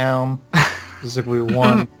right town. Specifically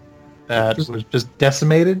one that was just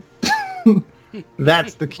decimated.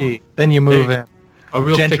 That's the key. Then you move in. A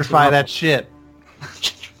real Gentrify fixer-upper. that shit.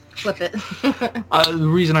 Flip it. The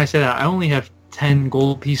reason I say that, I only have 10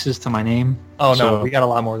 gold pieces to my name. Oh no, So- we got a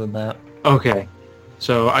lot more than that. Okay.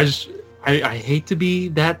 So I hate to be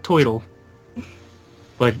that toidle,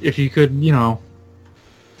 but if you could,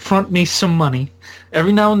 front me some money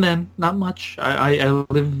every now and then, not much. I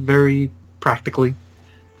live very practically.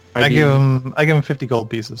 I give him 50 gold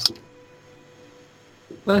pieces.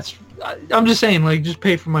 I'm just saying, like, just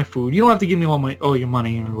pay for my food. You don't have to give me all your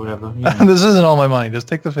money or whatever. This isn't all my money. Just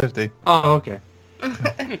take the 50. Oh, okay.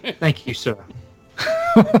 Thank you, sir.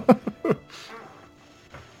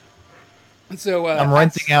 So I'm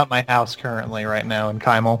renting out my house currently right now in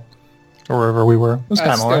Kymel, or wherever we were. It was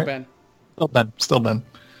Kymel, still right? Ben. Still Ben.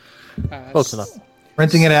 Close enough.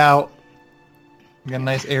 Renting it out. We got a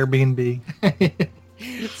nice Airbnb.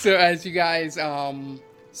 So as you guys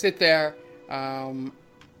sit there,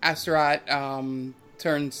 Astaroth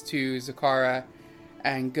turns to Zakara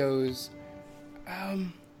and goes,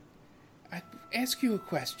 I ask you a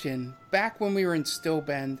question. Back when we were in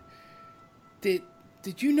Stillbend, did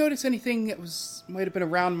you notice anything that might have been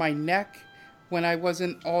around my neck when I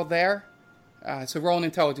wasn't all there? So roll an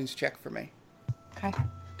intelligence check for me. Okay.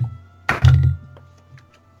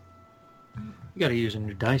 You gotta use a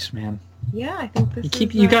new dice, man. Yeah, I think this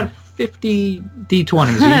is... You got 50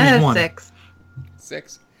 D20s. You use one. 6.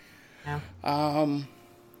 6. No. Um,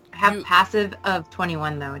 I have passive of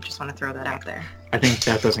 21, though. I just want to throw that out there. I think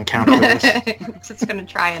that doesn't count for this. I'm just going to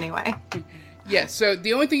try anyway. Yeah, so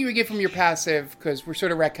the only thing you would get from your passive, because we're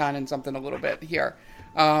sort of retconning something a little bit here,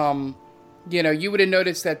 you would have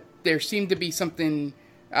noticed that there seemed to be something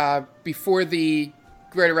before the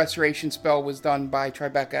Greater Restoration spell was done by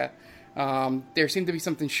Tribeca. There seemed to be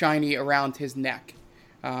something shiny around his neck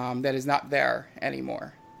that is not there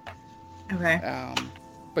anymore. Okay.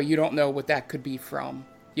 But you don't know what that could be from.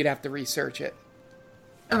 You'd have to research it.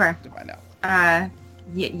 Okay. To find out.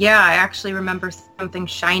 Yeah, I actually remember something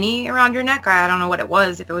shiny around your neck. I don't know what it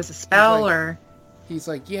was, if it was a spell or... He's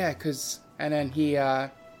like, yeah, because... And then he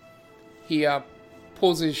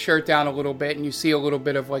pulls his shirt down a little bit, and you see a little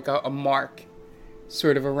bit of like a mark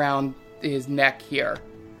sort of around his neck here.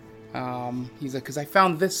 He's like, because I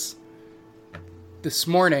found this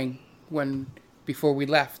morning before we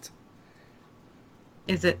left.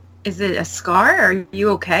 Is it a scar? Are you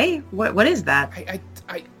okay? What is that?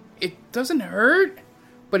 It doesn't hurt,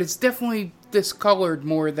 but it's definitely discolored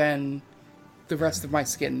more than the rest of my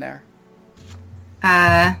skin there.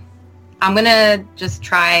 I'm gonna just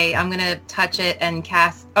try. I'm gonna touch it and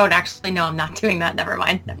cast. Oh, actually, no, I'm not doing that. Never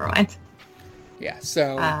mind. Yeah.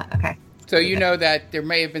 So. Okay. So you know that there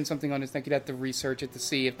may have been something on his neck. You'd have to research it to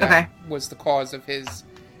see if that was the cause of his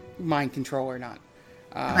mind control or not.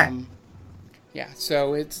 Okay. Yeah.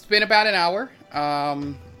 So it's been about an hour.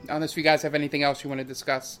 Unless you guys have anything else you want to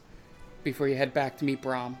discuss before you head back to meet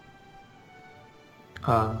Brahm.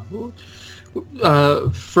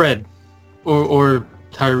 Fred, or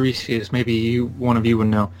Tiresias, maybe one of you would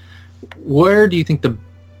know. Where do you think the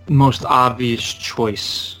most obvious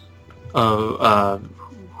choice of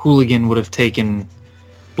hooligan would have taken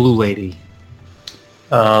Blue Lady?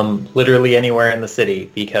 Literally anywhere in the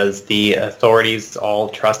city, because the authorities all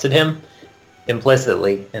trusted him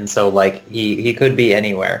implicitly, and so he could be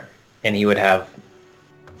anywhere, and he would have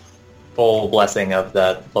full blessing of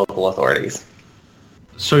the local authorities.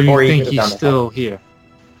 So you think he's still here?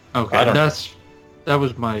 Okay, that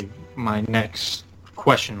was my next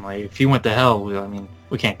question. Like, if he went to hell, I mean,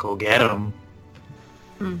 we can't go get him.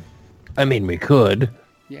 I mean, we could.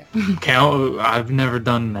 Yeah. I've never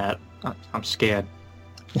done that. I'm scared.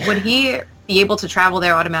 Would he be able to travel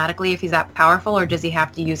there automatically if he's that powerful, or does he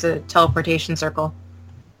have to use a teleportation circle?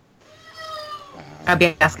 I'd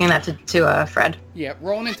be asking that to Fred. Yeah,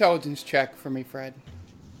 roll an intelligence check for me, Fred.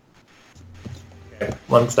 Okay,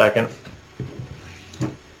 1 second.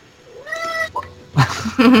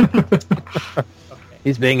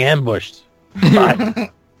 He's being ambushed.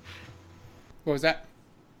 What was that?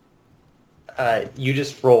 You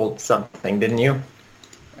just rolled something, didn't you?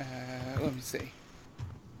 Let me see.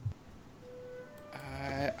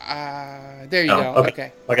 There you go.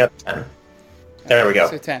 Okay. I got 10. There we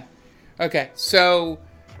go. So 10. Okay, so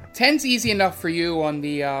 10's easy enough for you on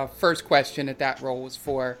the first question that roll was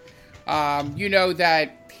for. You know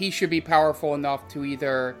that he should be powerful enough to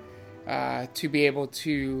either to be able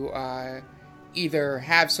to either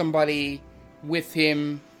have somebody with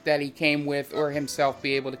him that he came with, or himself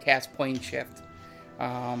be able to cast plane shift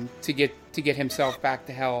to get himself back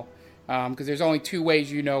to hell. Because there's only two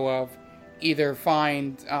ways you know of: either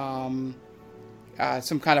find some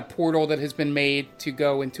kind of portal that has been made to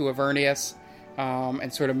go into Avernius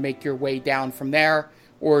and sort of make your way down from there,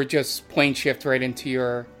 or just plane shift right into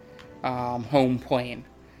your home plane.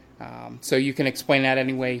 So you can explain that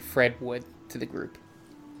any way Fred would to the group.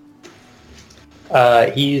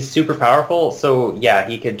 He's super powerful, so yeah,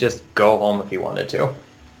 he could just go home if he wanted to.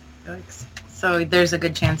 So there's a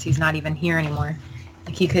good chance he's not even here anymore.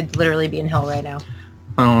 Like, he could literally be in hell right now.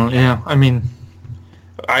 Oh, yeah. I mean,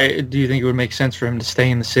 do you think it would make sense for him to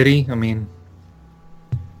stay in the city? I mean,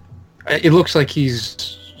 it looks like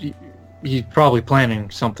he's probably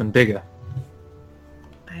planning something bigger.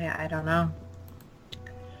 I don't know.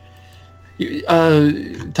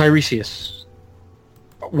 Tiresias,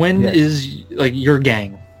 when is your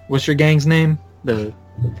gang? What's your gang's name? The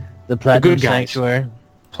Platinum good guys. Sanctuary.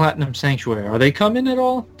 Platinum Sanctuary. Are they coming at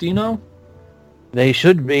all? Do you know? They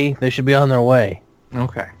should be. They should be on their way.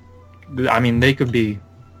 Okay. I mean, they could be,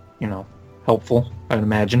 helpful, I'd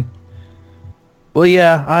imagine. Well,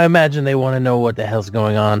 yeah, I imagine they want to know what the hell's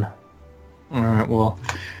going on. All right, well,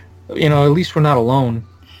 at least we're not alone.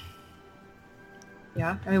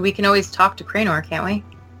 Yeah, I mean, we can always talk to Cranor, can't we?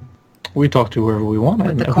 We talk to whoever we want.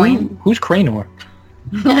 With the coin? Who's Cranor?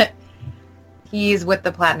 He's with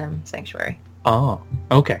the Platinum Sanctuary. Oh,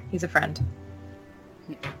 okay. He's a friend.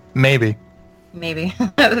 Maybe. Maybe.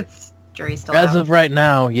 That's jury's still As out. of right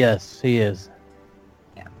now, yes, he is.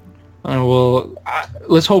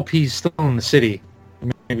 Let's hope he's still in the city.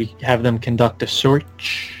 Maybe have them conduct a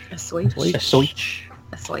search. A switch. A search.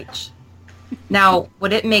 A switch. Now,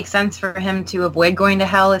 would it make sense for him to avoid going to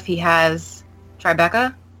hell if he has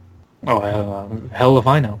Tribeca? Oh, hell if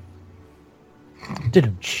I know.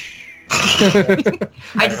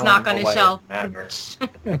 I just knock on his shelf.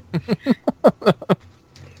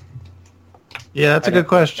 Yeah, that's a good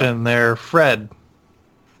question there, Fred.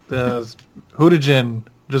 Does Hootajin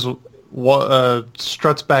just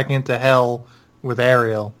struts back into hell with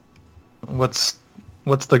Ariel? What's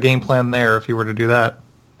the game plan there if he were to do that?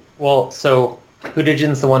 Well, so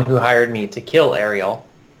Hootajin's the one who hired me to kill Ariel,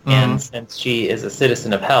 and since she is a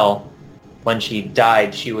citizen of hell, when she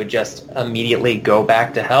died, she would just immediately go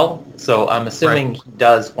back to hell. So I'm assuming he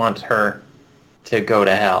does want her to go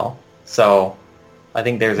to hell. So I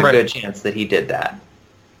think there's a good chance that he did that.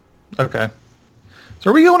 Okay. So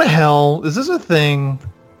are we going to hell? Is this a thing?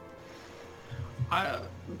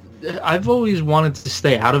 I've always wanted to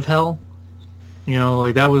stay out of hell. You know,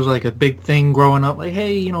 like that was like a big thing growing up. Like,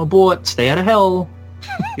 hey, you know, abort, stay out of hell.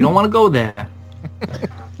 You don't want to go there.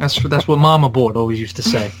 That's what Mama Abort always used to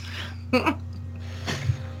say. That's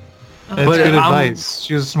good advice.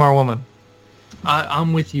 She was a smart woman.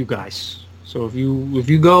 I'm with you guys. So if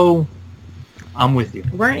you go, I'm with you.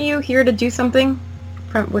 Weren't you here to do something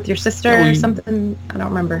with your sister or something? I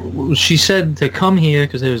don't remember. She said to come here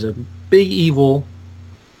because there's a big evil,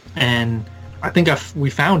 and I think we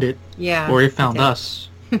found it. Yeah. Or it found us.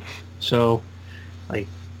 So, like,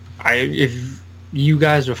 if you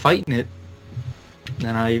guys are fighting it,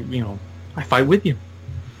 then I fight with you.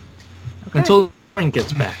 Okay. Until Frank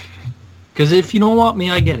gets back. Because if you don't want me,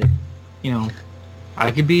 I get it. You know, I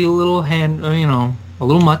could be a little a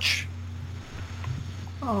little much.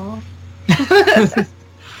 Oh. If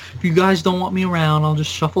you guys don't want me around, I'll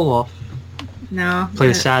just shuffle off. No. Play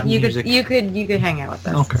the sad music. You could hang out with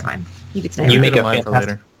us. Okay. It's fine. You could stay.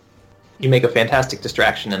 You make a fantastic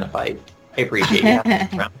distraction in a fight. I appreciate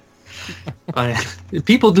you.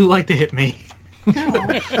 People do like to hit me.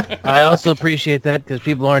 I also appreciate that because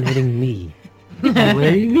people aren't hitting me. Well,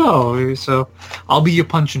 there you go. So I'll be your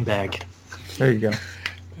punching bag. There you go.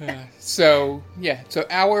 So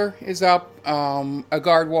hour is up. A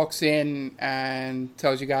guard walks in and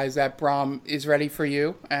tells you guys that Brahm is ready for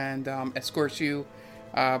you and escorts you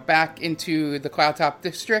back into the Cloudtop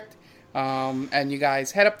district. And you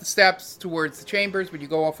guys head up the steps towards the chambers, but you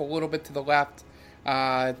go off a little bit to the left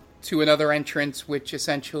to another entrance, which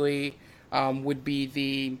essentially would be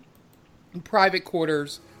the private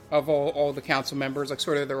quarters of all the council members, like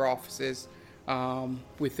sort of their offices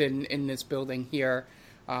in this building here.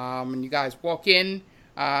 And you guys walk in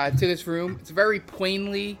to this room. It's a very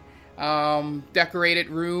plainly decorated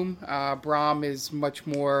room. Brahm is much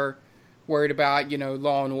more worried about,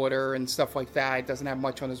 law and order and stuff like that. It doesn't have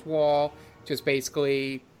much on his wall. Just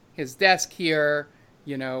basically his desk here,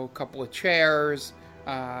 a couple of chairs,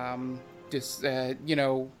 his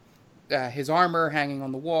armor hanging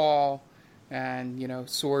on the wall, and,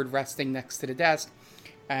 sword resting next to the desk.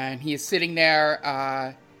 And he is sitting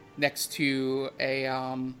there next to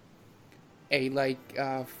I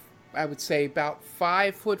would say about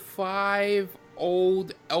 5'5"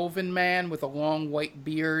 old elven man with a long white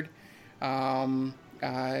beard.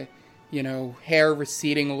 Hair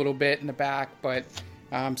receding a little bit in the back, but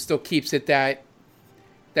still keeps it that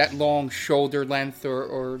long shoulder length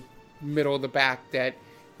or middle of the back that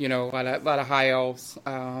a lot of high elves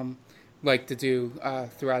like to do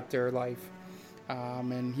throughout their life.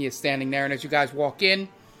 And he is standing there, and as you guys walk in,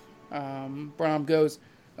 Brahm goes,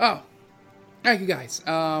 "Oh, thank you guys.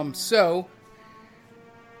 And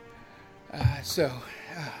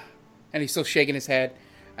he's still shaking his head.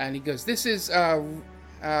 And he goes, this is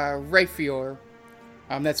Rayfior.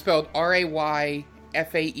 That's spelled Rayfaelor.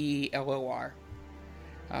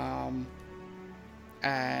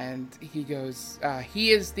 And he goes,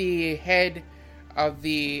 he is the head of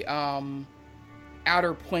the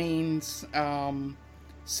Outer Plains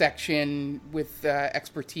section with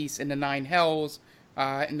expertise in the Nine Hells,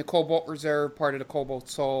 in the Cobalt Reserve, part of the Cobalt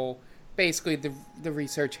Soul. Basically, the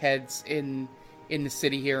research heads in the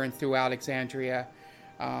city here and through Alexandria.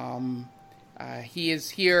 He is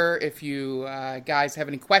here if you guys have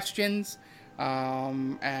any questions,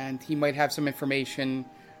 and he might have some information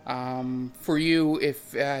for you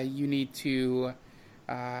if you need to,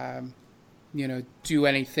 do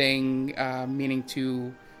anything, meaning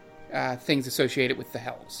to things associated with the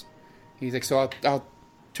Hells. He's like, so I'll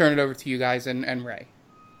turn it over to you guys and Ray.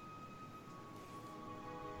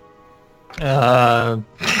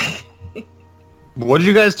 What did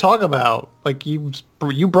you guys talk about? Like you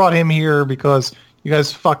brought him here because you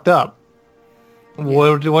guys fucked up. Yeah.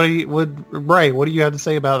 What do you have to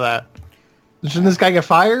say about that? Shouldn't this guy get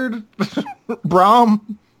fired?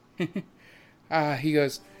 Brom? He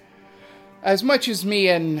goes, as much as me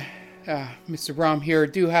and Mr. Brom here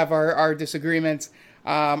do have our disagreements,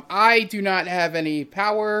 I do not have any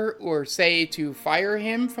power or say to fire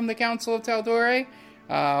him from the Council of Taldore.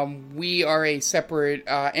 We are a separate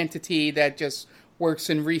entity that just works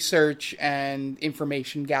in research and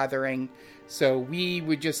information gathering. So we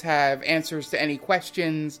would just have answers to any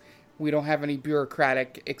questions. We don't have any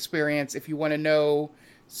bureaucratic experience. If you want to know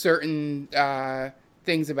certain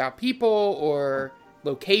things about people or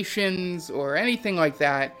locations or anything like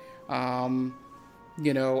that, I'll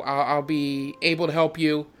be able to help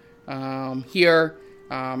you here.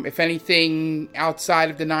 If anything outside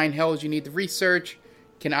of the 9 Hells you need to research,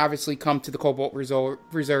 can obviously come to the Cobalt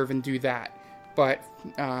Reserve and do that. But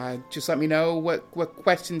just let me know what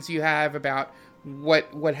questions you have about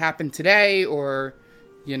what happened today, or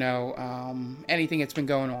anything that's been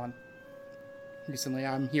going on recently.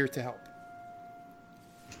 I'm here to help.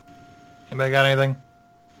 Anybody got anything?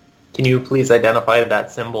 Can you please identify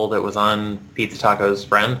that symbol that was on Pizza Taco's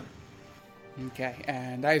friend? Okay,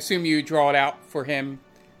 and I assume you draw it out for him,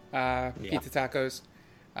 Pizza Tacos.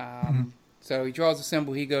 So he draws a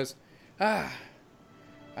symbol. He goes, I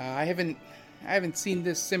haven't seen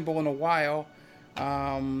this symbol in a while.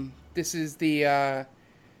 This is the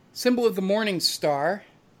symbol of the Morning Star,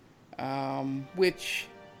 which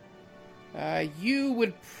you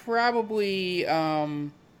would probably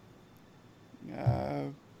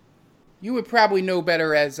know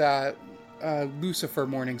better as Lucifer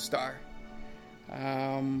Morning Star.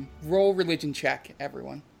 Roll religion check,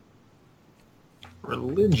 everyone.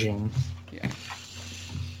 Religion? Yeah.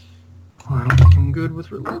 I'm looking good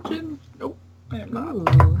with religion. Nope, I am not.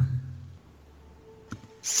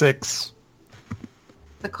 6.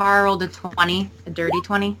 The car rolled a 20, a dirty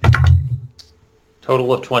 20.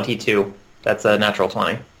 Total of 22. That's a natural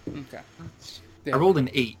 20. Okay. I rolled an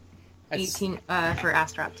 8. 18 for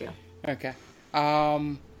Astrop too. Okay.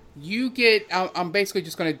 You get... I'm basically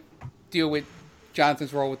just going to deal with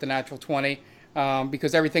Jonathan's roll with the natural 20.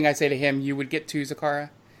 Because everything I say to him, you would get to, Zakara.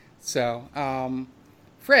 So,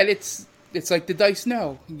 Fred, it's like the dice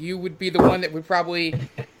know. You would be the one that would probably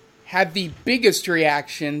have the biggest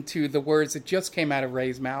reaction to the words that just came out of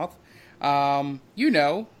Ray's mouth.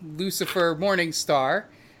 Lucifer Morning Star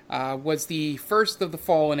was the first of the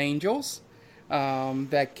fallen angels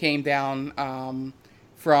that came down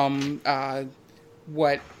from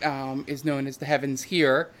what is known as the heavens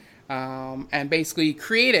here, and basically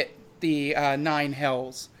created the 9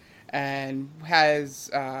 Hells, and has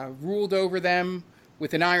ruled over them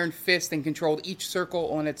with an iron fist and controlled each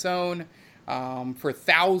circle on its own for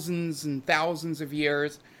thousands and thousands of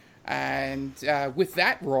years. And with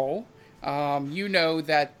that role,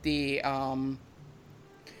 that the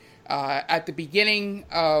at the beginning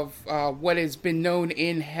of what has been known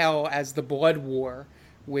in Hell as the Blood War,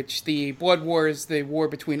 which the Blood War is the war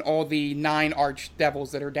between all the 9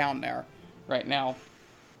 archdevils that are down there right now,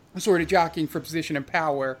 sort of jockeying for position and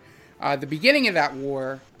power. The beginning of that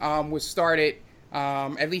war was started,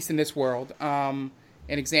 at least in this world, in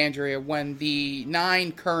Exandria, when the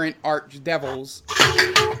 9 current archdevils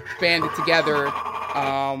banded together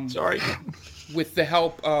with the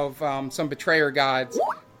help of some betrayer gods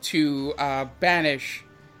to banish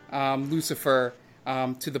Lucifer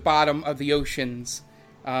to the bottom of the oceans,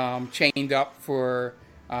 chained up for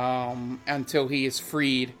until he is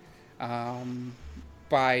freed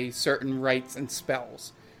by certain rites and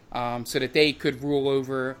spells, so that they could rule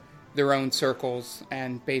over their own circles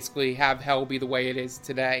and basically have Hell be the way it is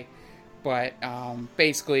today. But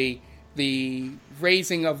basically, the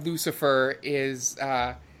raising of Lucifer is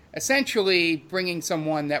essentially bringing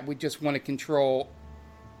someone that would just want to control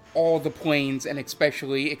all the planes and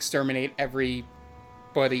especially exterminate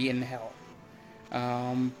everybody in Hell.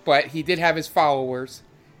 But he did have his followers,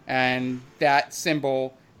 and that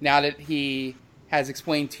symbol, now that he has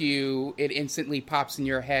explained to you, it instantly pops in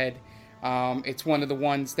your head. It's one of the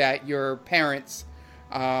ones that your parents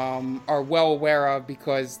are well aware of,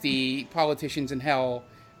 because the politicians in Hell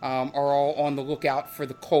are all on the lookout for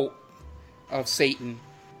the cult of Satan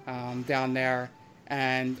down there,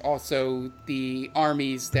 and also the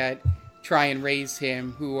armies that try and raise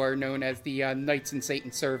him, who are known as the Knights in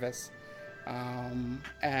Satan's Service.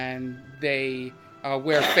 And they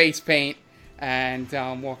wear face paint and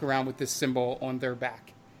walk around with this symbol on their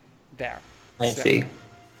back there. I see.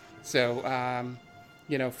 So,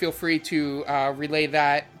 feel free to relay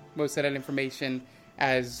that most of that information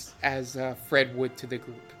as Fred would to the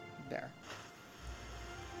group there.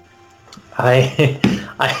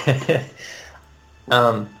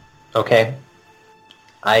 Okay.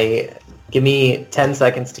 Give me 10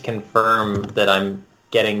 seconds to confirm that I'm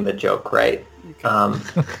getting the joke right.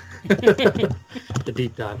 The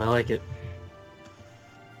deep dive. I like it.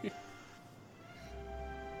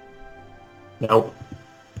 Nope.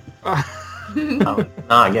 I'm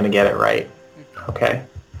not gonna get it right. Okay.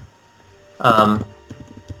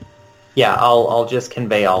 Yeah, I'll just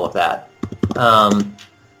convey all of that.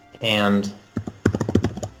 And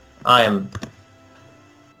I am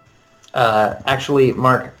actually,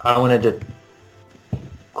 Mark, I wanted to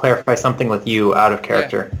clarify something with you out of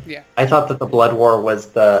character. Yeah. I thought that the Blood War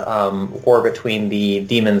was the war between the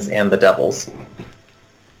demons and the devils.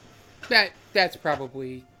 That's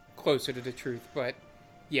probably closer to the truth, but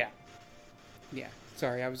yeah.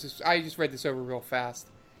 Sorry, I just read this over real fast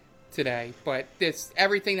today, but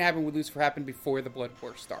everything that happened with Lucifer happened before the Blood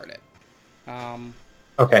War started.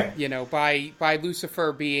 Okay. You know, by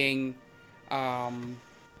Lucifer being,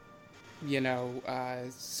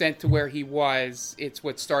 sent to where he was, it's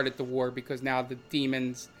what started the war, because now the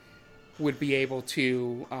demons would be able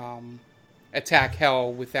to attack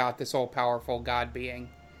hell without this all-powerful God being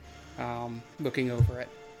looking over it.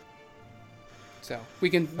 So we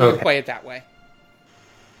can play it that way.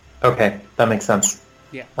 Okay, that makes sense.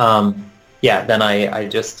 Yeah. Then I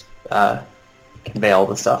just convey all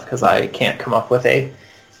the stuff because I can't come up with a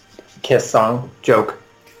Kiss song joke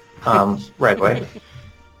right away.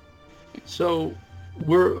 So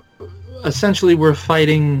we're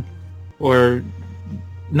fighting, or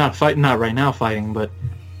not right now fighting, but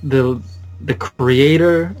the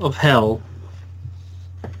creator of hell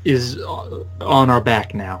is on our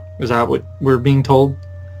back now. Is that what we're being told?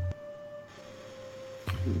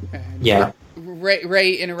 Yeah.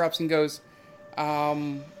 Ray interrupts and goes,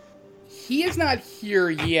 he is not here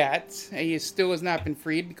yet. He still has not been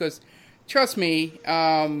freed, because, trust me,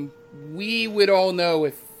 we would all know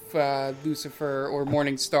if Lucifer or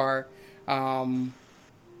Morningstar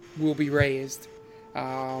will be raised.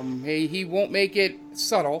 He won't make it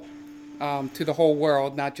subtle to the whole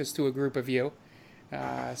world, not just to a group of you.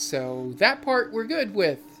 So that part we're good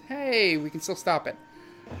with. Hey, we can still stop it.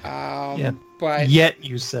 But yet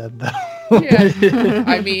you said that. Yeah,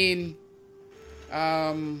 I mean,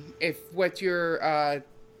 if what you're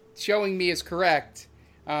showing me is correct,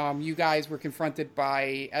 you guys were confronted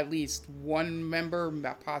by at least one member,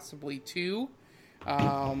 possibly two,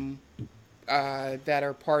 that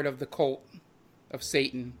are part of the cult of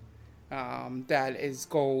Satan. That his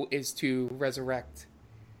goal is to resurrect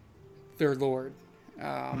their Lord.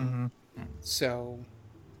 So,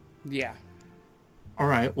 yeah. All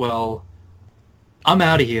right. Well, I'm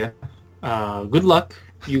out of here. Good luck.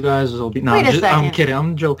 You guys will be. No, Wait a second. I'm kidding.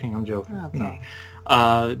 I'm joking. Okay.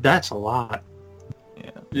 No. That's a lot.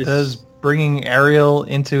 Yeah. Does bringing Ariel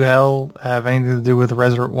into hell have anything to do with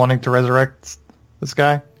wanting to resurrect this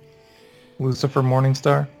guy, Lucifer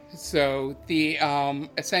Morningstar? So the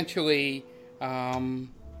essentially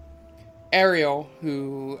Ariel,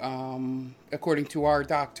 who according to our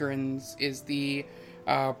doctrines is the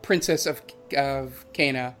princess of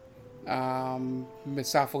Cana,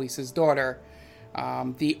 Misopheles' daughter.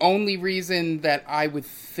 The only reason that I would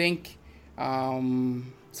think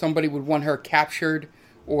somebody would want her captured,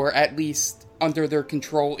 or at least under their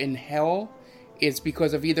control in hell, is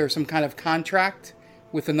because of either some kind of contract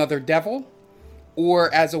with another devil,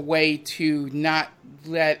 or as a way to not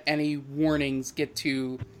let any warnings get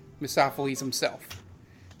to Misopheles himself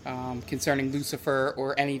concerning Lucifer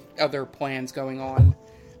or any other plans going on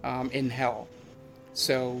in hell.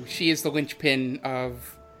 So she is the linchpin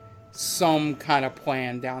of some kind of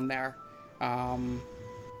plan down there. I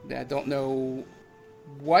don't know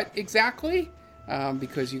what exactly,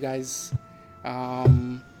 because you guys,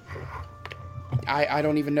 I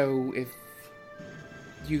don't even know if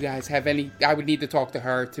you guys have any. I would need to talk to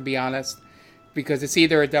her, to be honest, because it's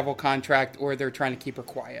either a devil contract or they're trying to keep her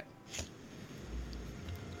quiet.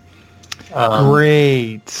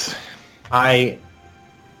 Great. I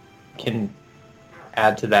can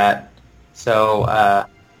add to that. So,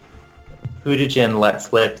 Hudijin let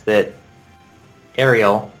slip that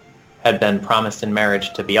Ariel had been promised in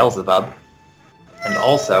marriage to Beelzebub. And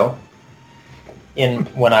also,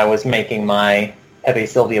 when I was making my Pepe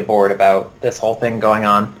Sylvia board about this whole thing going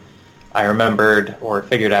on, I remembered or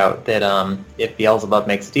figured out that if Beelzebub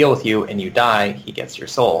makes a deal with you and you die, he gets your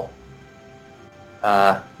soul.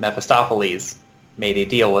 Mephistopheles made a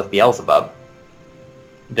deal with Beelzebub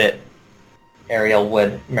that Ariel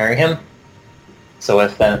would marry him. So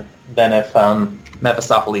if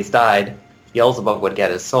Mephistopheles died, Beelzebub would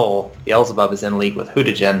get his soul. Beelzebub is in league with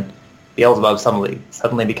Hootigen. Beelzebub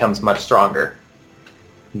suddenly becomes much stronger.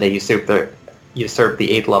 They usurp the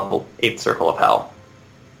 8th circle of hell.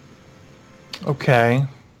 Okay.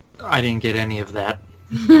 I didn't get any of that.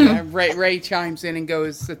 Ray chimes in and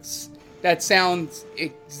goes, that sounds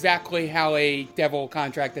exactly how a devil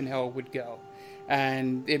contract in hell would go.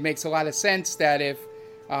 And it makes a lot of sense that if,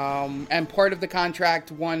 and part of the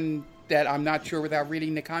contract, one that I'm not sure without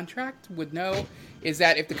reading the contract would know, is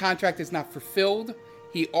that if the contract is not fulfilled,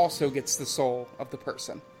 he also gets the soul of the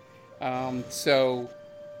person. So,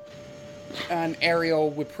 and Ariel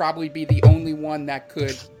would probably be the only one that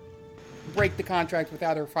could break the contract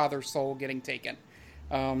without her father's soul getting taken.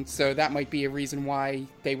 So that might be a reason why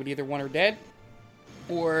they would either want her dead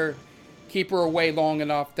or keep her away long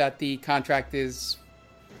enough that the contract is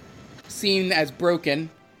seen as broken,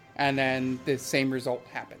 and then the same result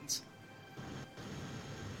happens.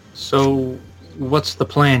 So, what's the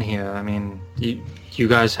plan here? I mean, do you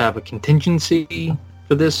guys have a contingency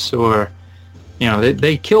for this, or,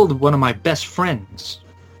 they killed one of my best friends,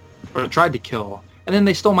 or tried to kill, and then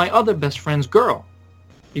they stole my other best friend's girl.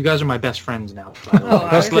 You guys are my best friends now.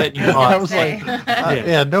 Just letting you know. I was like,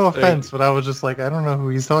 no offense, but I was just like, I don't know who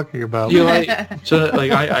he's talking about.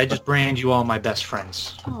 I just brand you all my best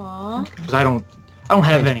friends. Aww. Because I don't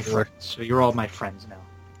have any friends, so you're all my friends now.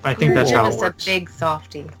 I think that's how it works. You're just a big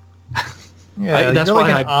softie. Yeah, that's you're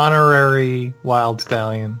like an honorary wild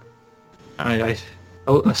stallion. A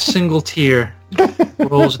single tear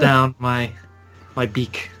rolls down my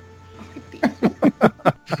beak.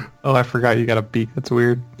 Oh, I forgot you got a beak. That's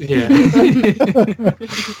weird. Yeah.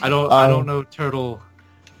 I don't know turtle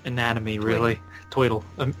anatomy really. Twiddle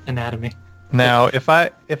anatomy. Now, if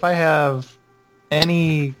I have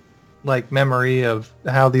any memory of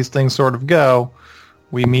how these things sort of go,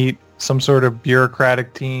 we meet some sort of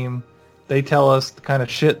bureaucratic team. They tell us the kind of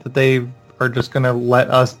shit that they are just going to let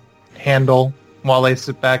us handle while they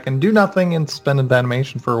sit back and do nothing and suspended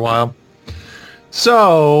animation for a while.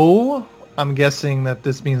 So I'm guessing that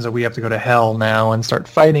this means that we have to go to hell now and start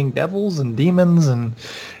fighting devils and demons, and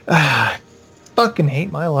I fucking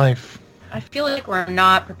hate my life. I feel like we're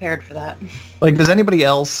not prepared for that. Does anybody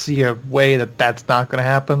else see a way that that's not going to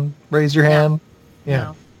happen? Raise your hand.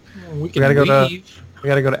 Yeah. No. We gotta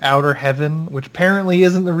go to outer heaven, which apparently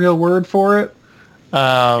isn't the real word for it.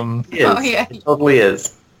 It totally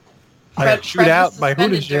is. I got chewed out by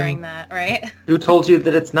Hootigen during that, right? Who told you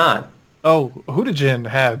that it's not? Oh, Hootigen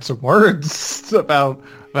had some words about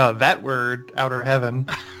that word, outer heaven.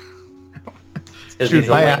 Shoot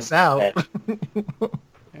my ass out.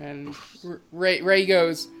 And Ray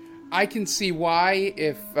goes, I can see why,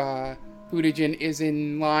 if Hootigen is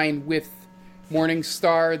in line with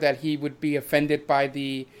Morningstar, that he would be offended by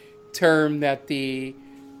the term that the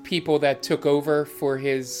people that took over for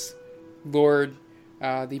his lord,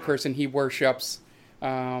 the person he worships,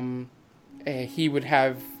 he would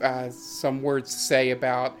have some words to say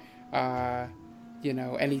about,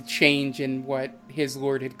 any change in what his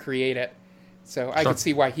lord had created. So I could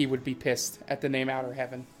see why he would be pissed at the name Outer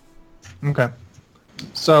Heaven. Okay.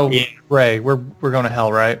 So, Ray, we're going to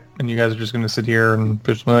hell, right? And you guys are just going to sit here and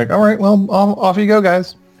just be like, all right, well, off you go,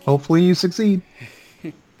 guys. Hopefully you succeed.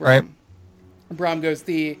 Right? Brahm goes,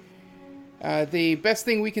 the best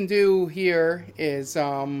thing we can do here is,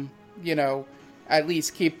 at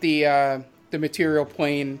least keep the material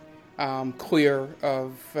plane clear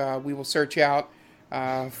of, we will search out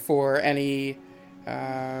for any,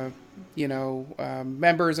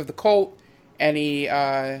 members of the cult, any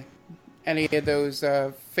of those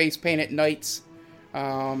face-painted knights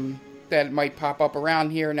that might pop up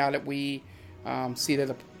around here now that we see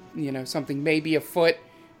that something may be afoot.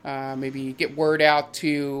 Maybe get word out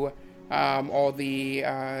to all the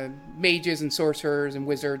mages and sorcerers and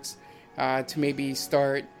wizards to maybe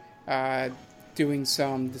start doing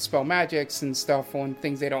some dispel magics and stuff on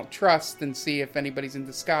things they don't trust, and see if anybody's in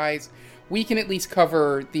disguise. We can at least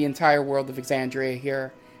cover the entire world of Exandria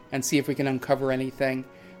here and see if we can uncover anything.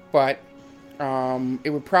 But it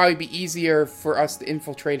would probably be easier for us to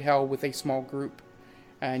infiltrate hell with a small group.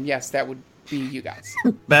 And yes, that would be you guys.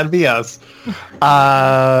 That'd be us.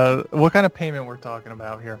 What kind of payment we're talking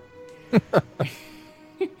about here?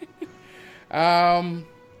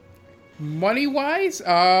 Money-wise?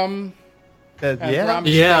 I'm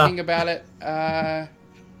thinking about it.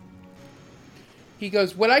 He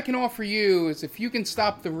goes, what I can offer you is if you can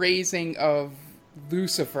stop the raising of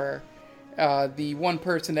Lucifer, the one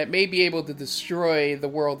person that may be able to destroy the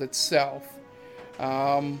world itself.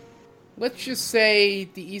 Let's just say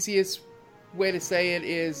the easiest way to say it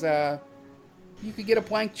is you could get a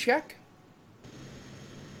blank check.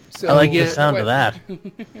 So I like the sound of that.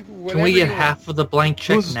 Can we get half of the blank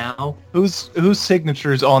check now? Whose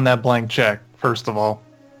signature's on that blank check, first of all?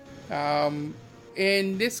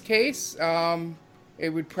 In this case, it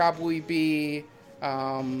would probably be,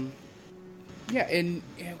 let's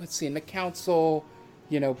see, in the council,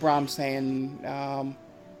 Brom saying,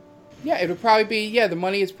 it would probably be, the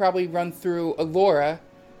money is probably run through Alora,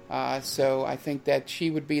 so I think that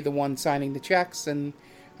she would be the one signing the checks, and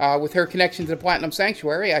with her connection to the Platinum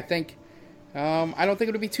Sanctuary, I think, I don't think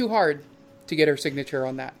it would be too hard to get her signature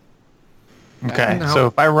on that. Okay, so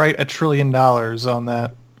if I write $1 trillion on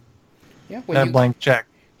that, blank check.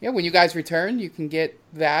 Yeah, when you guys return, you can get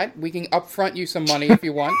that. We can upfront you some money if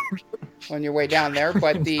you want on your way down there.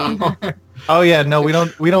 But the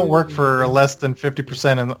we don't work for less than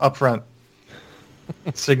 50% in upfront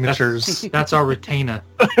signatures. That's our retainer.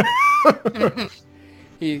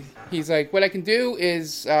 He's like, what I can do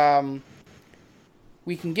is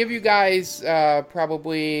we can give you guys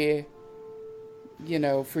probably,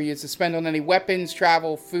 for you to spend on any weapons,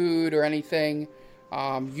 travel, food, or anything.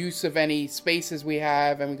 Use of any spaces we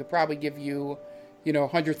have, and we could probably give you,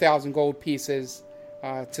 100,000 gold pieces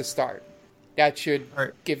to start. That should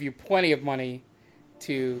give you plenty of money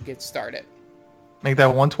to get started. Make that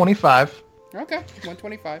 125. Okay,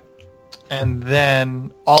 125. And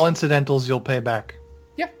then all incidentals you'll pay back.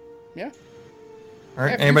 Yeah. All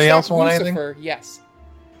right. Anybody else want Lucifer, anything? Yes.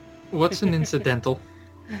 What's an incidental?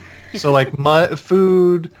 So like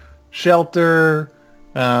food, shelter,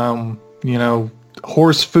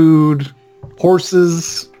 horse food,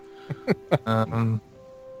 horses.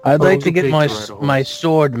 I'd like to get my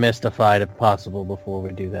sword mystified if possible before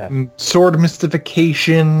we do that. Sword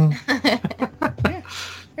mystification.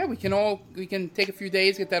 Yeah, we can take a few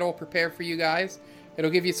days, get that all prepared for you guys. It'll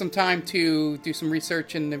give you some time to do some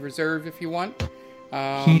research in the reserve if you want.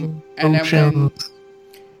 And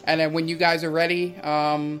then when you guys are ready,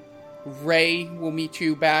 Ray will meet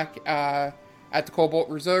you back at the Cobalt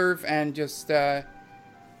Reserve and just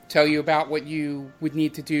tell you about what you would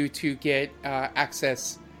need to do to get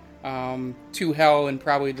access to Hell in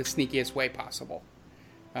probably the sneakiest way possible.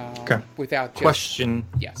 Without just... Question.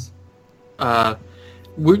 Yes.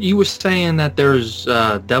 You were saying that there's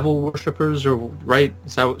devil worshippers, right?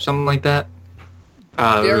 Is that something like that?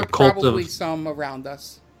 There are probably some around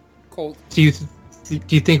us. Do you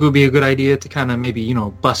think it would be a good idea to kind of maybe,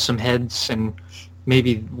 bust some heads and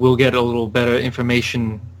maybe we'll get a little better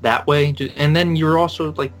information that way? And then you're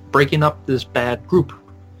also like breaking up this bad group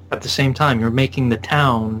at the same time. You're making the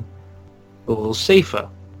town a little safer.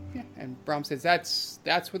 Yeah, and Brom says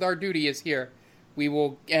that's what our duty is here. We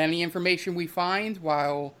will, any information we find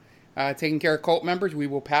while taking care of cult members, we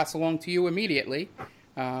will pass along to you immediately.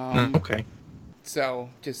 Okay. So,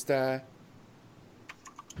 just, I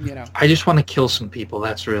just want to kill some people.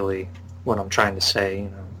 That's really what I'm trying to say,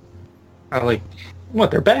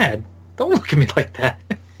 they're bad. Don't look at me like that.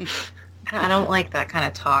 I don't like that kind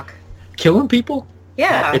of talk. Killing people?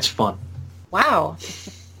 Yeah. It's fun. Wow.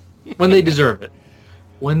 When they deserve it.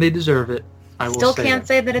 I will Still can't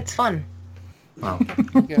say that it's fun. Well,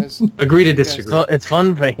 agree to disagree. So it's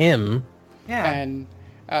fun for him. Yeah. And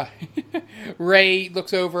Ray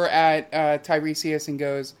looks over at Tiresias and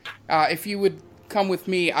goes, if you would come with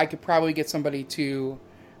me, I could probably get somebody to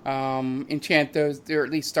enchant those, or at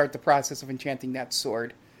least start the process of enchanting that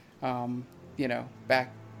sword, back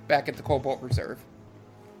at the Cobalt Reserve.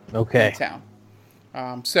 Okay. In town.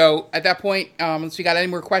 So at that point, unless you got any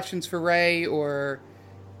more questions for Ray or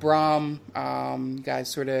Brom, you guys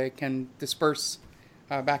sort of can disperse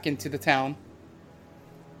back into the town.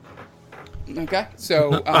 Okay, so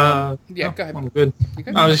go ahead. I'm good.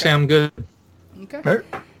 I was just saying I'm good. Okay.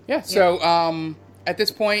 Yeah. So at this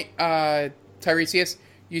point, Tiresias,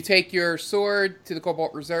 you take your sword to the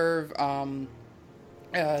Cobalt Reserve.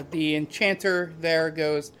 The enchanter there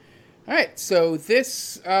goes, all right. So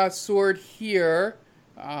this sword here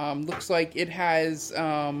looks like it has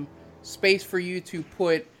space for you to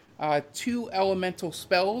put 2 elemental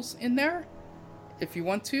spells in there, if you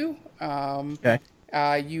want to. Okay.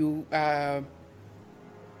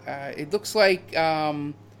 It looks like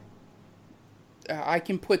I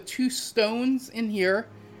can put 2 stones in here,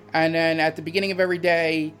 and then at the beginning of every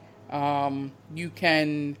day, you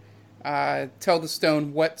can tell the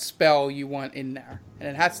stone what spell you want in there, and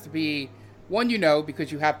it has to be one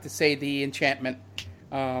because you have to say the enchantment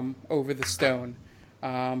over the stone.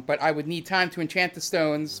 But I would need time to enchant the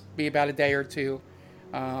stones, be about a day or two,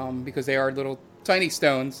 because they are little tiny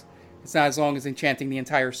stones. It's not as long as enchanting the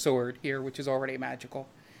entire sword here, which is already magical.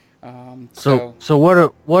 So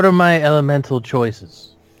what are my elemental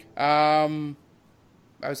choices? Well,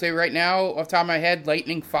 I would say right now, off the top of my head,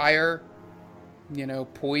 lightning, fire,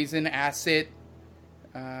 poison, acid,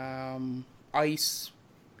 ice,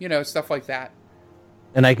 stuff like that.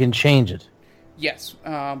 And I can change it. Yes,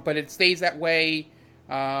 but it stays that way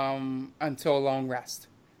until a long rest.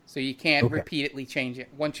 So you can't repeatedly change it.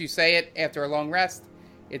 Once you say it after a long rest,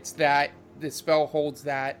 it's that the spell holds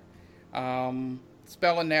that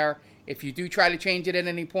spell in there. If you do try to change it at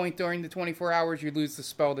any point during the 24 hours, you lose the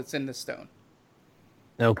spell that's in the stone.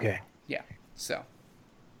 Okay. Yeah, so.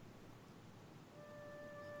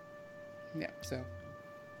 Yeah, so.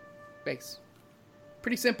 Base.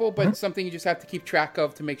 Pretty simple, but something you just have to keep track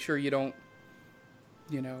of to make sure you don't,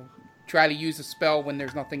 try to use a spell when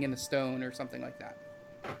there's nothing in the stone or something like that.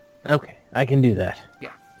 Okay, I can do that.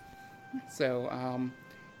 Yeah. So,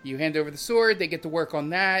 you hand over the sword. They get to work on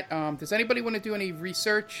that. Does anybody want to do any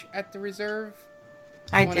research at the reserve?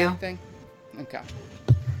 I do. Anything? Okay.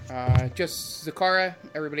 Just Zakara.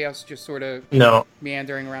 Everybody else just sort of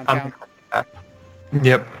meandering around town.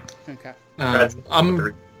 Yep. Okay.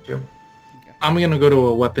 I'm gonna go to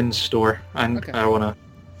a weapons store. I want to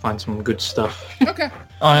find some good stuff. Okay.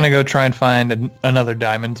 I'm gonna go try and find another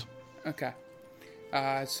diamond. Okay.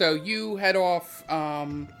 So you head off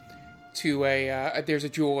to there's a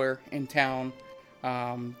jeweler in town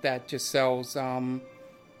that just sells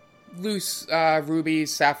loose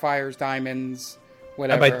rubies, sapphires, diamonds,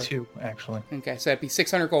 whatever. I buy 2, actually. Okay, so that'd be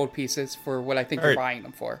 600 gold pieces for what I think you're buying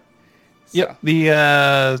them for. So. Yep.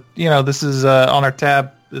 The this is on our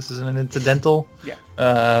tab. This is an incidental. Yeah.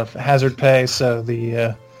 Hazard pay. So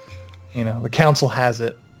the council has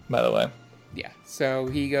it. By the way. Yeah. So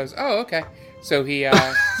he goes, oh, okay. So he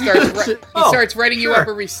starts writing you up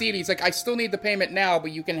a receipt. He's like, I still need the payment now,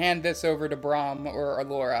 but you can hand this over to Brahm or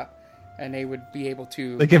Alora, and they would be able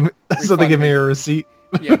to. They give me a receipt.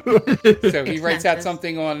 Yeah. So he writes out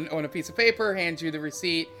something on a piece of paper, hands you the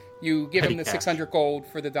receipt. You give him the 600 gold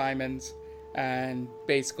for the diamonds, and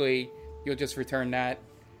basically you'll just return that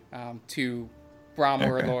to Brahm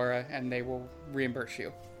or Alora, and they will reimburse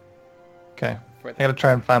you. Okay. I gotta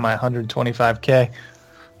try and find my 125k.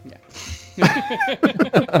 Yeah.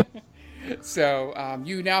 So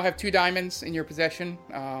you now have 2 diamonds in your possession.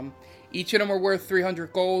 Each of them are worth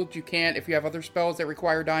 300 gold. You can't, if you have other spells that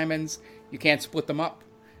require diamonds, you can't split them up.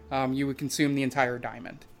 You would consume the entire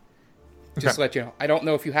diamond. Just to let you know. I don't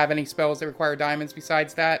know if you have any spells that require diamonds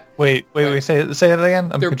besides that. Wait. Say it again?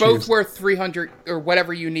 They're confused. Both worth 300 or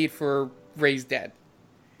whatever you need for Raise Dead.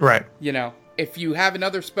 Right. If you have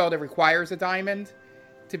another spell that requires a diamond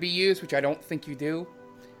to be used, which I don't think you do,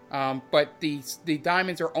 but the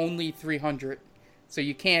diamonds are only 300, so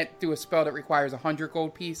you can't do a spell that requires 100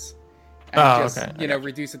 gold piece and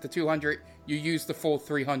reduce it to 200. You use the full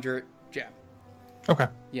 300 gem. Okay.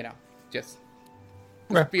 Just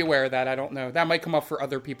be aware of that. I don't know. That might come up for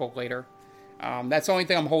other people later. That's the only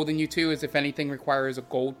thing I'm holding you to is if anything requires a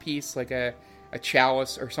gold piece, like a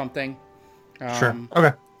chalice or something. Sure.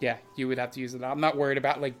 Okay. Yeah, you would have to use it. I'm not worried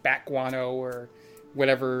about like bat guano or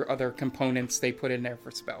whatever other components they put in there for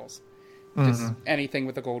spells. Just anything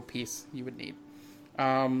with a gold piece you would need.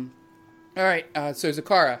 All right, so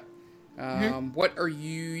Zakara, what are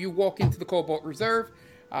you walk into the Cobalt Reserve.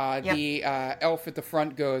 The elf at the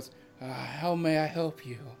front goes, how may I help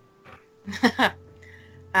you?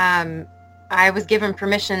 I was given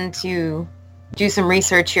permission to do some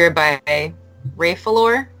research here by Ray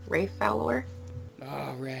Fallor.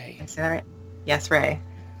 Oh, Ray. Did I say that right? Yes, Ray.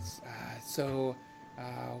 So,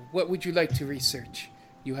 what would you like to research?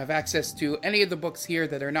 You have access to any of the books here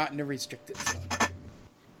that are not in the restricted zone.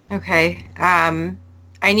 Okay.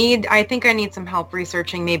 I think I need some help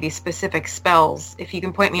researching maybe specific spells. If you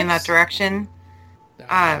can point me in that direction.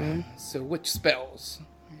 So which spells?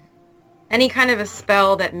 Any kind of a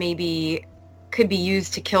spell that maybe could be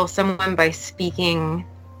used to kill someone by speaking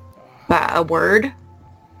a word.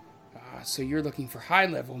 So you're looking for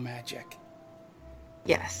high-level magic.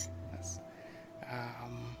 Yes.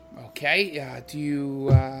 Okay. Do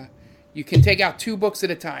you... you can take out 2 books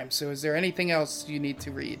at a time. So is there anything else you need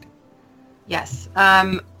to read? Yes.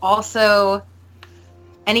 Also,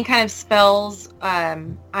 any kind of spells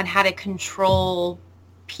on how to control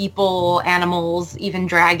people, animals, even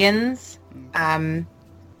dragons.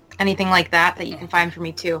 Anything like that you can find for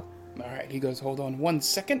me too. All right. He goes, hold on 1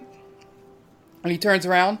 second. And he turns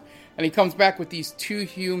around and he comes back with these 2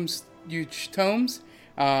 huge tomes.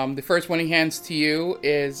 The first one he hands to you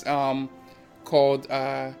is called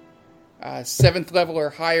 7th level or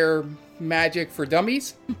higher magic for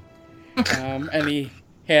dummies. And he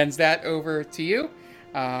hands that over to you.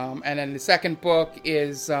 And then the second book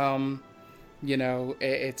is,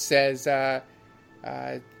 it says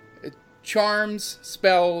charms,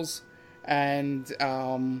 spells, and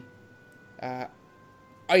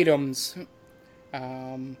items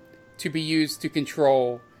to be used to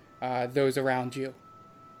control those around you.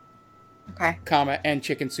 Okay. And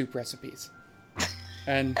chicken soup recipes.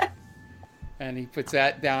 And he puts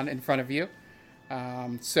that down in front of you.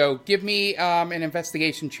 So give me an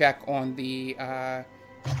investigation check on the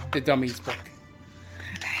Dummies book.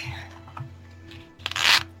 Okay.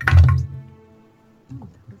 Oh,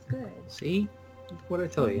 that was good. See? What'd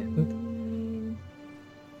I tell you?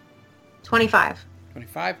 25.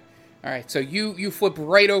 25? All right, so you flip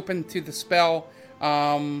right open to the spell.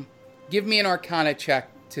 Give me an Arcana check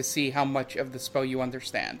to see how much of the spell you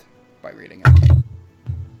understand by reading it.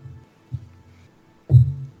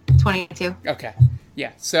 22. Okay.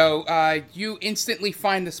 Yeah. So you instantly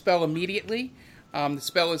find the spell immediately. The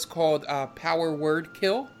spell is called Power Word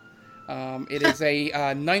Kill. It is a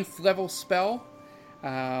 9th level spell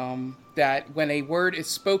that when a word is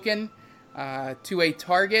spoken to a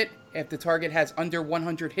target, if the target has under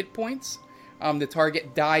 100 hit points, the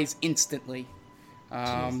target dies instantly.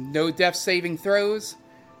 No death saving throws.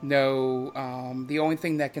 No. The only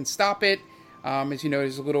thing that can stop it, as you know,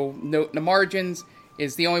 there's a little note in the margins,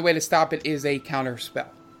 is the only way to stop it is a counter spell.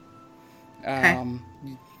 Okay.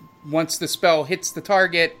 Once the spell hits the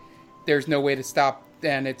target, there's no way to stop,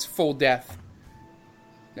 and it's full death.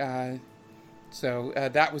 So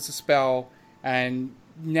that was the spell, and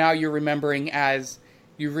now you're remembering as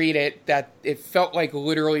you read it that it felt like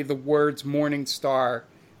literally the words Morning Star,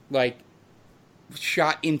 like,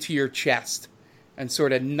 shot into your chest and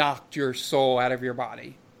sort of knocked your soul out of your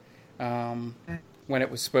body when it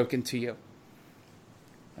was spoken to you.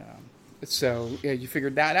 So yeah, you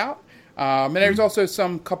figured that out. And there's also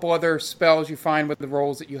some couple other spells you find with the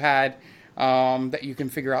rolls that you had that you can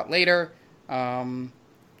figure out later.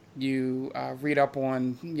 You read up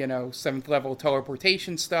on, 7th level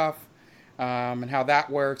teleportation stuff and how that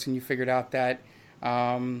works, and you figured out that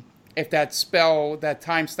if that spell, that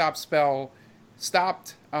time stop spell,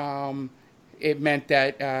 stopped, it meant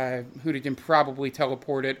that Hootagin probably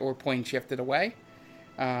teleported or plane shifted away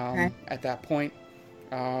at that point.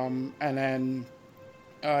 And then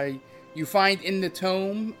you find in the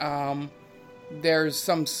tome there's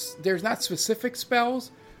not specific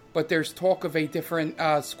spells, but there's talk of a different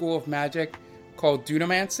school of magic called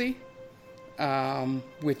Dunamancy,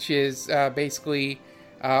 which is basically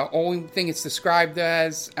only thing it's described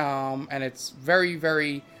as, and it's very,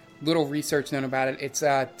 very little research known about it. It's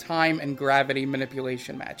time and gravity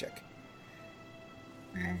manipulation magic.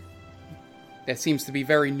 That seems to be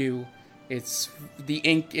very new. The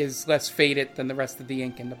ink is less faded than the rest of the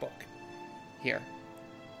ink in the book here.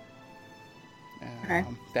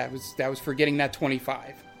 That was for getting that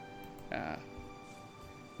 25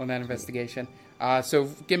 on that investigation. So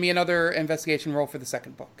give me another investigation roll for the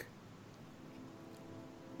second book.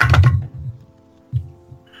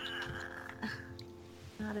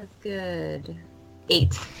 Not as good.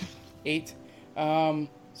 8. 8.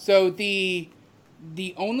 So the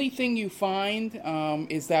only thing you find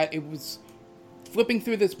is that it was flipping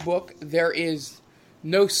through this book. There is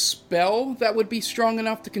no spell that would be strong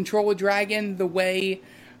enough to control a dragon the way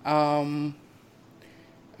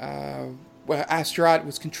Astaroth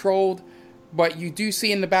was controlled. But you do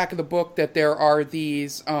see in the back of the book that there are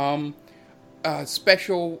these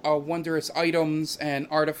special wondrous items and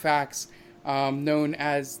artifacts known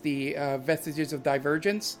as the Vestiges of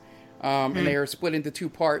Divergence. And they are split into 2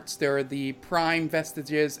 parts. There are the Prime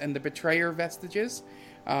Vestiges and the Betrayer Vestiges.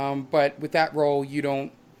 But with that roll,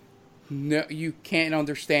 you can't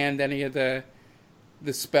understand any of the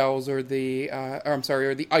spells or the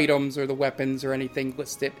items or the weapons or anything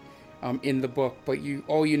listed in the book. But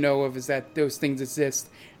all you know of is that those things exist,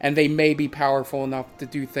 and they may be powerful enough to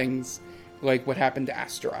do things like what happened to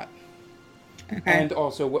Astaroth. Okay. And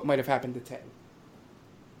also what might have happened to Ted.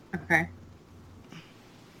 Okay.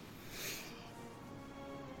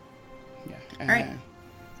 Yeah. All right.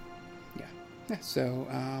 So,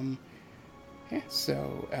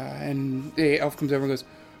 and the elf comes over and goes,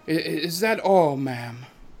 "Is that all, ma'am?"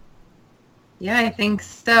 Yeah, I think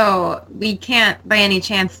so. We can't, by any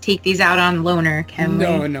chance, take these out on loaner, can we?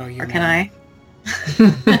 No, you. Or can I?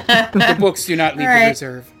 The books do not leave the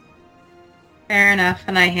reserve. Fair enough,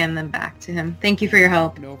 and I hand them back to him. Thank you for your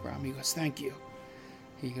help. No problem. He goes, "Thank you."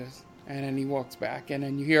 He goes, and then he walks back, and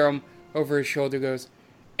then you hear him over his shoulder goes,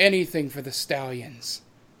 "Anything for the stallions,"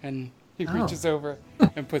 and he reaches over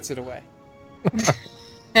and puts it away.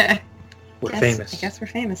 We're famous. I guess we're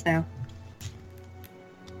famous now.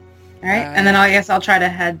 All right, and then I guess I'll try to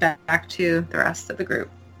head back to the rest of the group.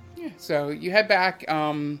 Yeah, so you head back.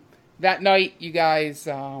 That night, you guys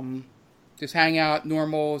just hang out,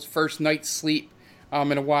 normal, first night's sleep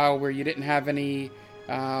in a while where you didn't have any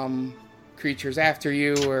creatures after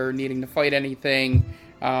you or needing to fight anything,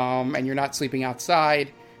 and you're not sleeping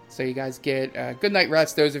outside. So you guys get a good night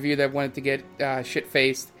rest. Those of you that wanted to get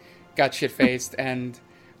shit-faced, got shit-faced, and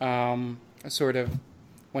sort of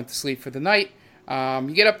went to sleep for the night.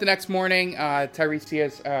 You get up the next morning.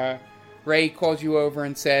 Tiresias, Ray calls you over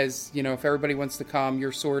and says, if everybody wants to come,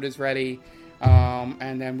 your sword is ready,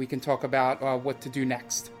 and then we can talk about what to do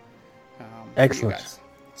next. Excellent. You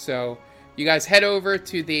so you guys head over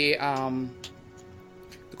to the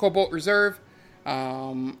Cobalt Reserve,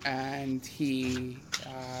 and he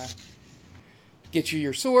gets you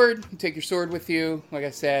your sword. You take your sword with you. Like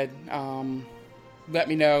I said, let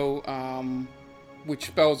me know which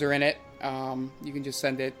spells are in it. You can just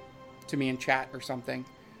send it to me in chat or something,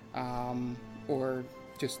 or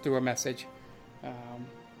just through a message.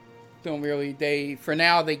 Don't really. For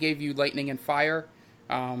now, they gave you lightning and fire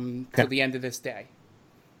till the end of this day.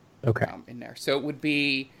 Okay. In there, so it would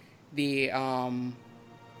be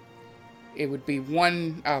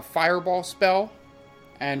one fireball spell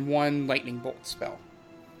and one lightning bolt spell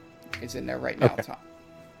is in there right now. Okay. Tom.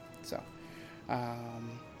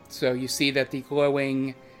 So you see that the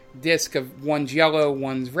glowing disc of one's yellow,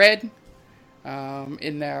 one's red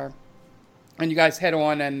in there. And you guys head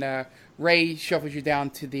on, and Ray shuffles you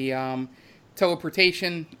down to the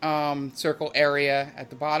teleportation circle area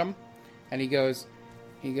at the bottom. And he goes,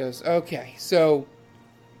 okay, so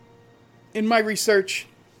in my research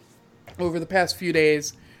over the past few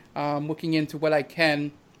days, looking into what I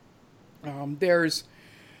can, there's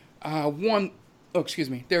one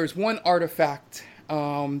artifact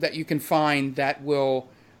that you can find that will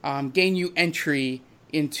gain you entry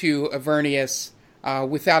into Avernius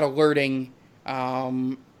without alerting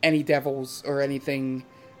any devils or anything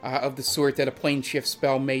of the sort that a plane shift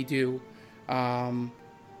spell may do.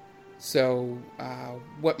 So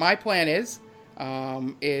what my plan is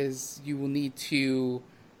you will need to...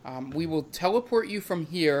 we will teleport you from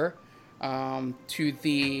here to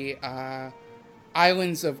the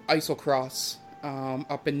islands of Islecross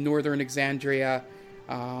up in northern Exandria,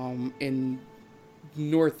 in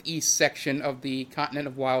northeast section of the continent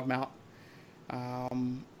of Wildmount.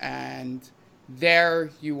 And there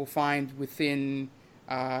you will find within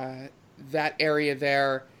that area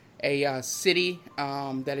there a city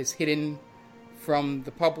that is hidden from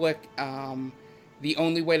the public. The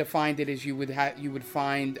only way to find it is you would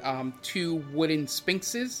find two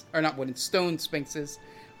stone sphinxes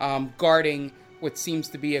guarding what seems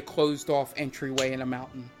to be a closed-off entryway in a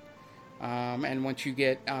mountain. And once you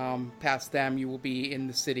get past them, you will be in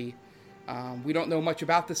the city. We don't know much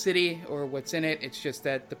about the city or what's in it. It's just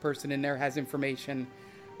that the person in there has information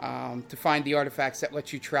to find the artifacts that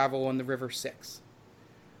let you travel on the River Styx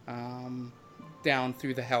down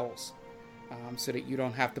through the Hells, so that you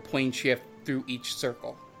don't have to plane shift through each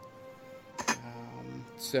circle.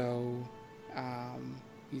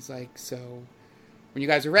 He's like, so when you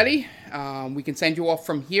guys are ready, we can send you off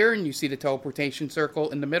from here, and you see the teleportation circle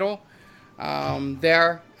in the middle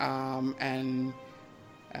there, and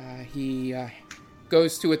he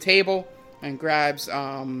goes to a table and grabs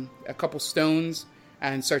a couple stones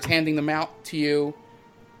and starts handing them out to you,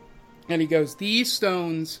 and he goes, these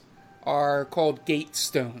stones are called gate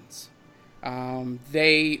stones.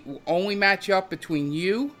 They will only match up between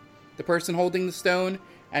you, the person holding the stone,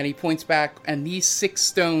 and he points back, and these 6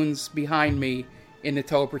 stones behind me in the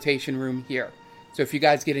teleportation room here. So if you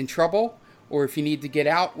guys get in trouble, or if you need to get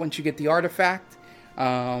out once you get the artifact,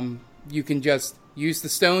 you can just use the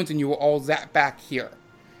stones and you will all zap back here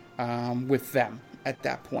with them at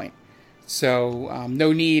that point. So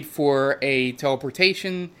no need for a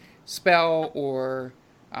teleportation spell or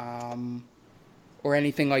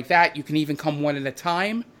anything like that. You can even come one at a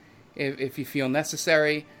time if you feel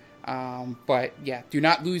necessary. But yeah, do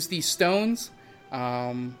not lose these stones.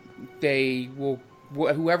 They will,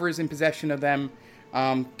 whoever is in possession of them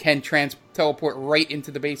can teleport right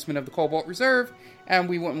into the basement of the Cobalt Reserve, and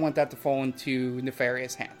we wouldn't want that to fall into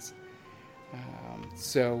nefarious hands.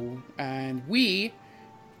 And we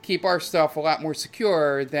keep our stuff a lot more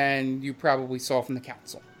secure than you probably saw from the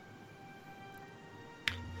council.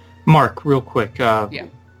 Mark, real quick. Yeah.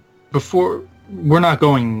 Before, we're not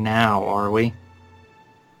going now, are we?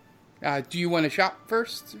 Do you want to shop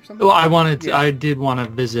first or something? Well, I did want to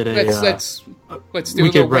visit a... Let's do a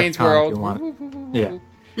little Wayne's World. Yeah.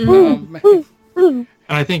 And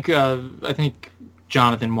I think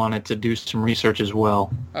Jonathan wanted to do some research as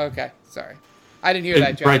well. Okay, sorry. I didn't hear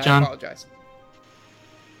that, John. Right, John? I apologize.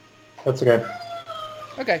 That's okay.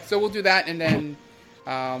 Okay, so we'll do that, and then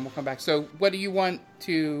We'll come back. So what do you want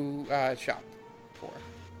to shop for?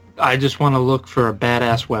 I just want to look for a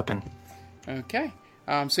badass weapon. Okay.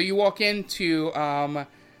 So you walk into...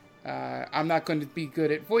 I'm not going to be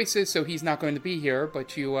good at voices, so he's not going to be here,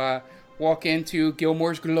 but you walk into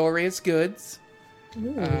Gilmore's Glorious Goods.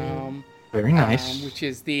 Very nice. Which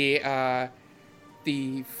is the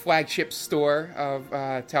flagship store of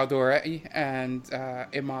Taldora and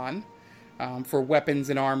Iman for weapons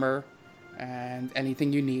and armor and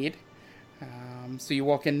anything you need. So you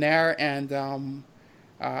walk in there, and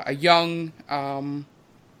a young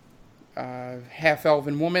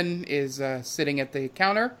half-elven woman is sitting at the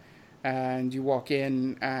counter, and you walk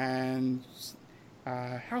in, and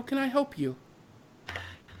how can I help you?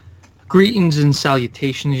 Greetings and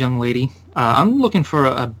salutations, young lady. I'm looking for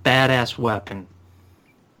a badass weapon.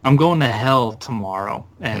 I'm going to hell tomorrow,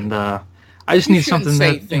 and I just need something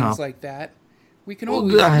say that, things like that. We can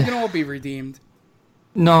all be redeemed.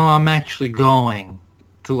 No, I'm actually going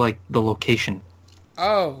to like the location.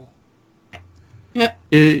 Oh. Yeah,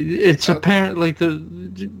 it's apparently the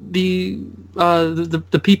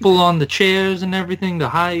people on the chairs and everything. The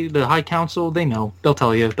high council, they know. They'll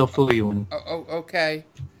tell you. They'll fill you in. Oh, okay.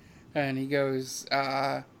 And he goes,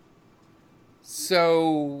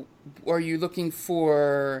 so are you looking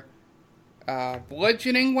for a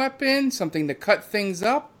bludgeoning weapon, something to cut things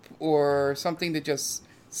up, or something to just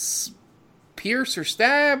pierce or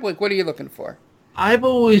stab? Like, what are you looking for? I've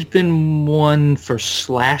always been one for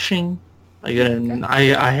slashing. Like,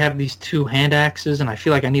 I have these 2 hand axes, and I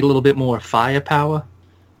feel like I need a little bit more firepower.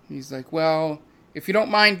 He's like, well, if you don't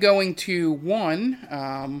mind going to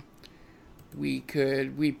one, we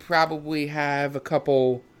probably have a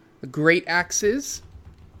couple great axes.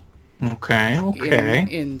 Okay.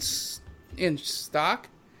 In stock.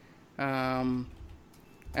 And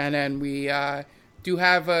then we do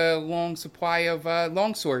have a long supply of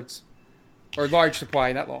long swords. Or large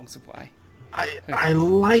supply, not long supply. I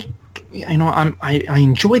like, I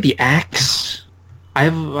enjoy the axe. I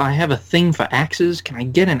have a thing for axes. Can I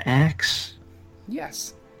get an axe?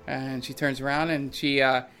 Yes. And she turns around and she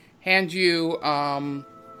hands you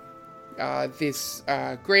this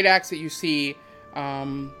great axe that you see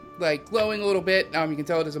like glowing a little bit. You can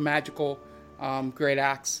tell it is a magical great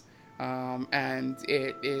axe. And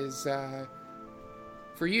it is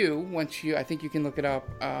for you, I think you can look it up.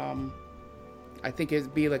 I think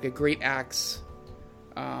it'd be like a great axe,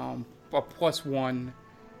 a +1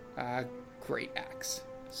 great axe.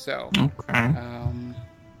 So, okay.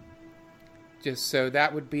 Just so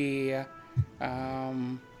that would be,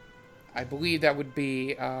 I believe that would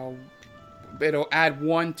be, it'll add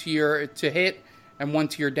 1 to your hit and 1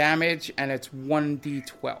 to your damage, and it's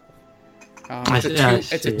 1d12.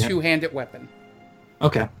 It's a 2-handed weapon.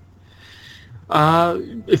 Okay.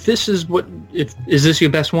 If this is is this your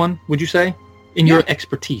best one? Would you say? In your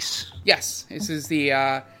expertise. Yes, this is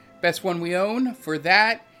the best one we own. For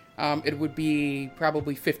that, it would be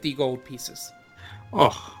probably 50 gold pieces.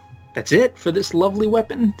 Oh, that's it for this lovely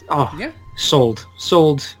weapon? Oh, yeah. Sold.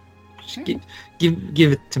 Just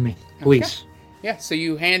give it to me, please. Okay. Yeah, so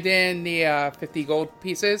you hand in the 50 gold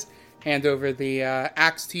pieces, hand over the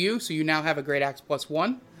axe to you, so you now have a great axe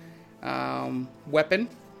 +1 weapon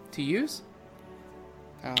to use.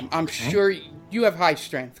 I'm sure you have high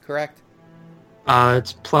strength, correct?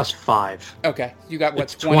 It's +5. Okay, you got what?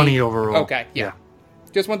 It's 20 overall. Okay, yeah.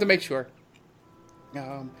 Just want to make sure,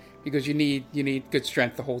 because you need good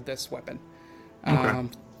strength to hold this weapon,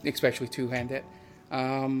 especially 2-handed.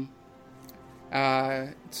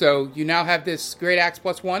 So you now have this great axe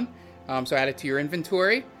 +1. So add it to your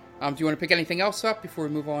inventory. Do you want to pick anything else up before we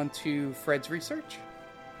move on to Fred's research?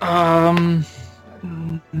 Do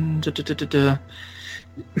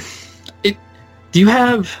you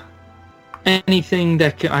have anything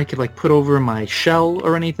that I could like put over my shell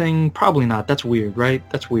or anything? Probably not. That's weird, right?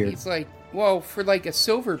 That's weird. He's like, well, for like a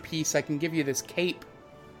silver piece, I can give you this cape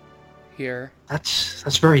here.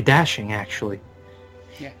 That's very dashing, actually.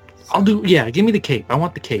 Yeah. So, give me the cape. I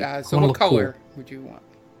want the cape. So what color would you want?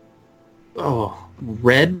 Oh,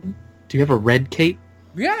 red? Do you have a red cape?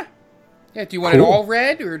 Yeah. Yeah, do you want it all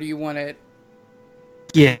red, or do you want it...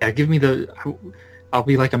 Yeah, give me I'll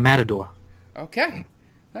be like a matador. Okay.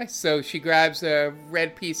 Nice. So she grabs a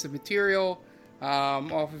red piece of material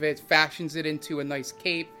off of it, fashions it into a nice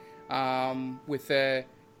cape with a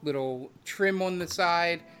little trim on the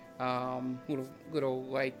side, little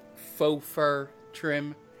like faux fur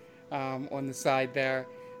trim on the side there,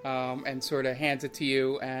 and sort of hands it to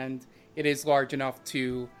you, and it is large enough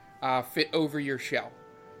to fit over your shell.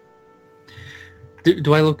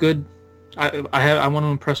 Do I look good? I want to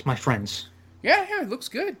impress my friends. Yeah, it looks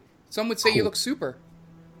good. Some would say you look super.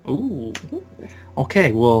 Ooh.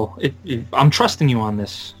 Okay, well, I'm trusting you on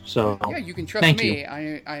this, so... Yeah, you can trust thank me.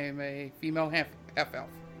 You. I am a female half-elf.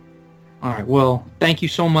 All right, well, thank you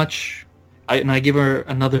so much. I give her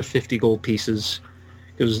another 50 gold pieces,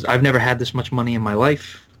 because I've never had this much money in my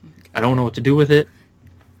life. I don't know what to do with it.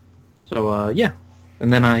 So, yeah.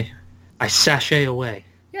 And then I sashay away.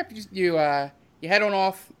 Yeah, you head on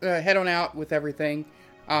out with everything.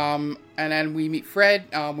 And then we meet Fred.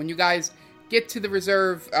 When you guys get to the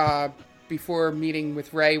reserve before meeting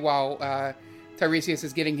with Ray while Tiresias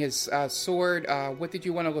is getting his sword, what did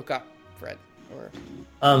you want to look up, Fred? Or...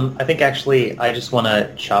 I think actually I just want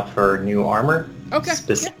to shop for new armor. Okay.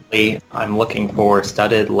 Specifically, I'm looking for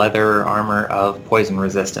studded leather armor of poison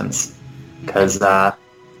resistance because I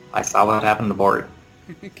saw what happened to Bort.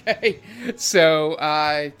 Okay,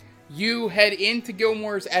 so you head into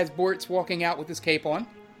Gilmore's as Bort's walking out with his cape on.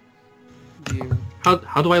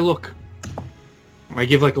 How do I look? I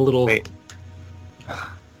give like a little, Wait.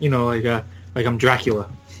 Like I'm Dracula.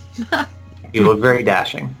 You look very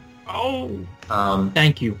dashing. Oh,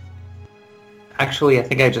 thank you. Actually, I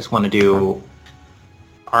think I just want to do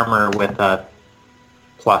armor with a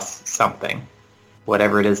plus something.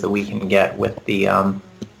 Whatever it is that we can get with the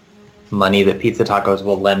money that Pizza Tacos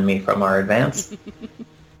will lend me from our advance.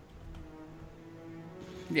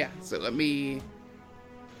 Yeah, so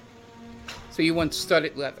So you want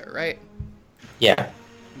studded leather, right? Yeah.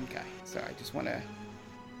 Okay, so I just want to...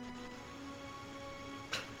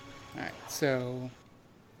 Alright, so...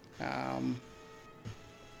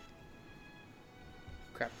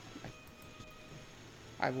 Crap.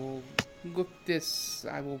 I will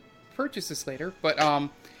purchase this later, but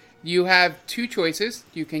you have two choices.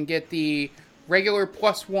 You can get the regular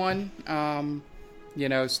 +1,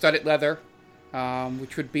 studded leather,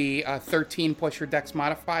 which would be 13 plus your dex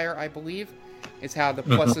modifier, I believe, is how the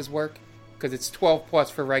pluses work, because it's 12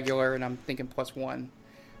 plus for regular, and I'm thinking +1.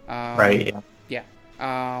 Right, yeah.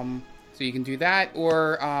 So you can do that,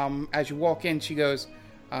 or as you walk in, she goes,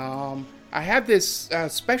 I have this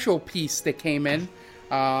special piece that came in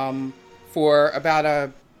for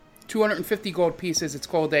about 250 gold pieces. It's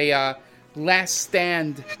called a Last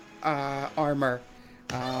Stand armor.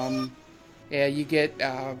 Yeah, you get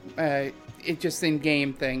it just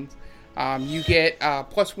in-game things. You get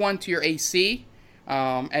 +1 to your AC,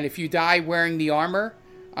 and if you die wearing the armor,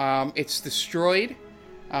 it's destroyed,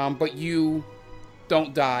 but you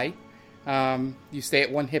don't die. You stay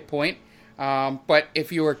at 1 hit point. But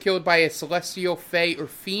if you are killed by a celestial, fae, or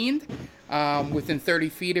fiend within 30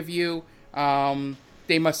 feet of you,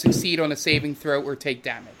 they must succeed on a saving throw or take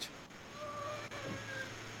damage.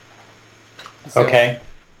 So, okay.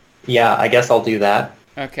 Yeah, I guess I'll do that.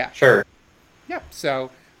 Okay. Sure. Yep.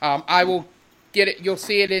 So I will get it. You'll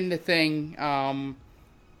see it in the thing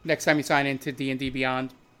next time you sign into D&D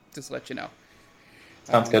Beyond. Just to let you know.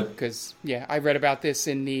 Sounds good. Because, yeah, I read about this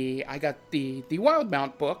I got the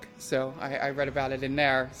Wildmount book, so I read about it in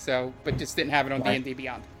there, but just didn't have it on D&D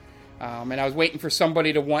Beyond. And I was waiting for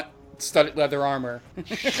somebody to want studded leather armor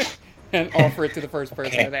and offer it to the first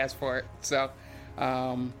person that asked for it. So,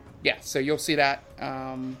 yeah, so you'll see that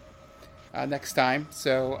next time.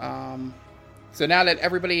 So now that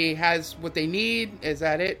everybody has what they need, is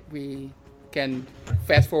that it? We can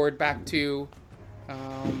fast forward back to...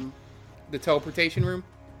 the teleportation room?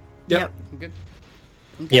 Yep. Good?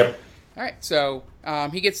 Okay. Yep. All right, so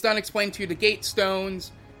he gets done explaining to you the gate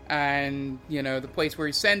stones and, the place where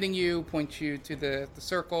he's sending you, points you to the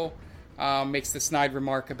circle, makes the snide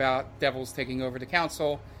remark about devils taking over the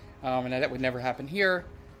council, and that would never happen here.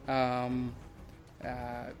 And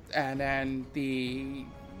then the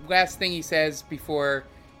last thing he says before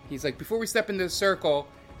we step into the circle,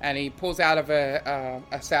 and he pulls out of a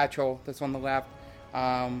satchel that's on the left,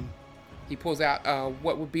 he pulls out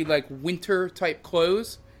what would be like winter type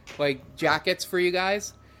clothes, like jackets for you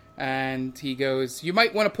guys. And he goes, you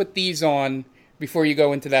might want to put these on before you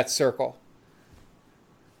go into that circle.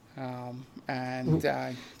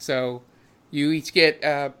 So you each get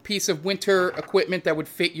a piece of winter equipment that would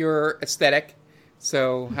fit your aesthetic.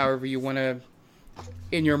 So however you want to,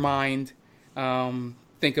 in your mind,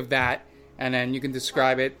 think of that. And then you can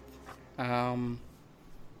describe it to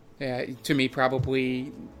me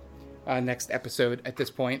probably... next episode at this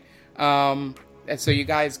point. And so you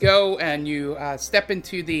guys go and you step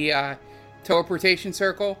into the teleportation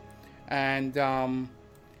circle, and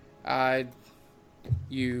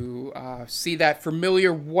you see that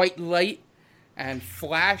familiar white light and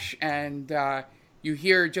flash, and you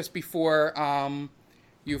hear just before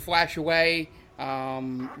you flash away,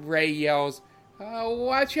 Ray yells,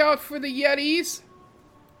 watch out for the Yetis!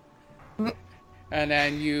 And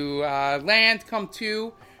then you land, come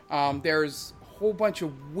to, There's a whole bunch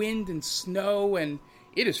of wind and snow, and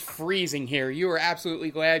it is freezing here. You are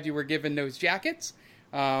absolutely glad you were given those jackets.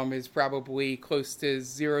 It's probably close to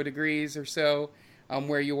 0 degrees or so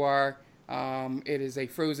where you are. It is a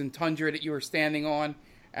frozen tundra that you are standing on.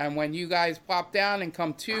 And when you guys plop down and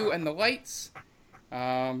come to and the lights,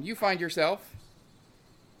 you find yourself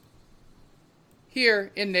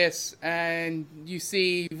here in this, and you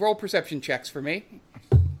see, roll perception checks for me.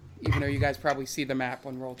 Even though you guys probably see the map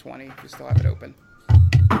on roll 20, if you still have it open.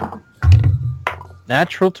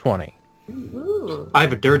 Natural 20. Ooh. I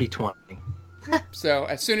have a dirty 20. So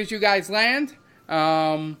as soon as you guys land,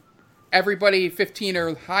 everybody 15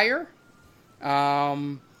 or higher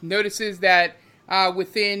notices that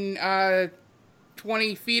within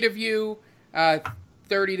 20 feet of you,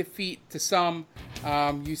 30 feet to some,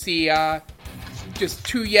 you see just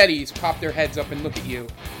 2 Yetis pop their heads up and look at you.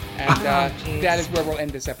 And that is where we'll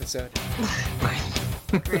end this episode.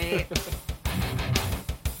 Great.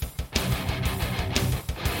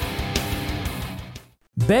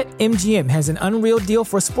 BetMGM has an unreal deal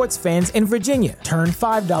for sports fans in Virginia. Turn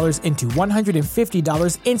 $5 into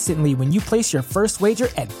 $150 instantly when you place your first wager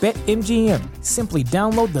at BetMGM. Simply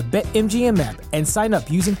download the BetMGM app and sign up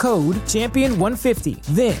using code Champion150.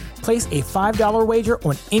 Then, place a $5 wager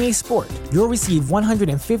on any sport. You'll receive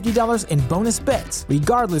 $150 in bonus bets,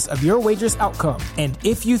 regardless of your wager's outcome. And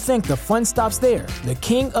if you think the fun stops there, the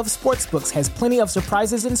King of Sportsbooks has plenty of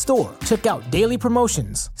surprises in store. Check out daily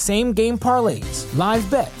promotions, same-game parlays, live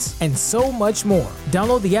bets, and so much more.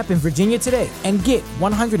 Download the app in Virginia today and get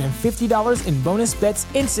 $150 in bonus bets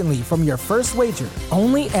instantly from your first wager.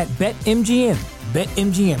 Only at BetMGM.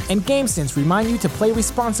 BetMGM and GameSense remind you to play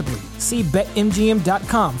responsibly. See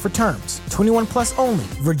BetMGM.com for terms. 21 plus only.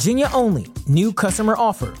 Virginia only. New customer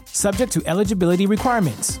offer. Subject to eligibility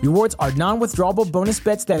requirements. Rewards are non-withdrawable bonus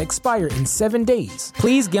bets that expire in 7 days.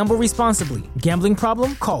 Please gamble responsibly. Gambling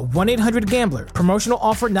problem? Call 1-800-GAMBLER. Promotional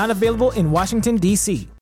offer not available in Washington, D.C.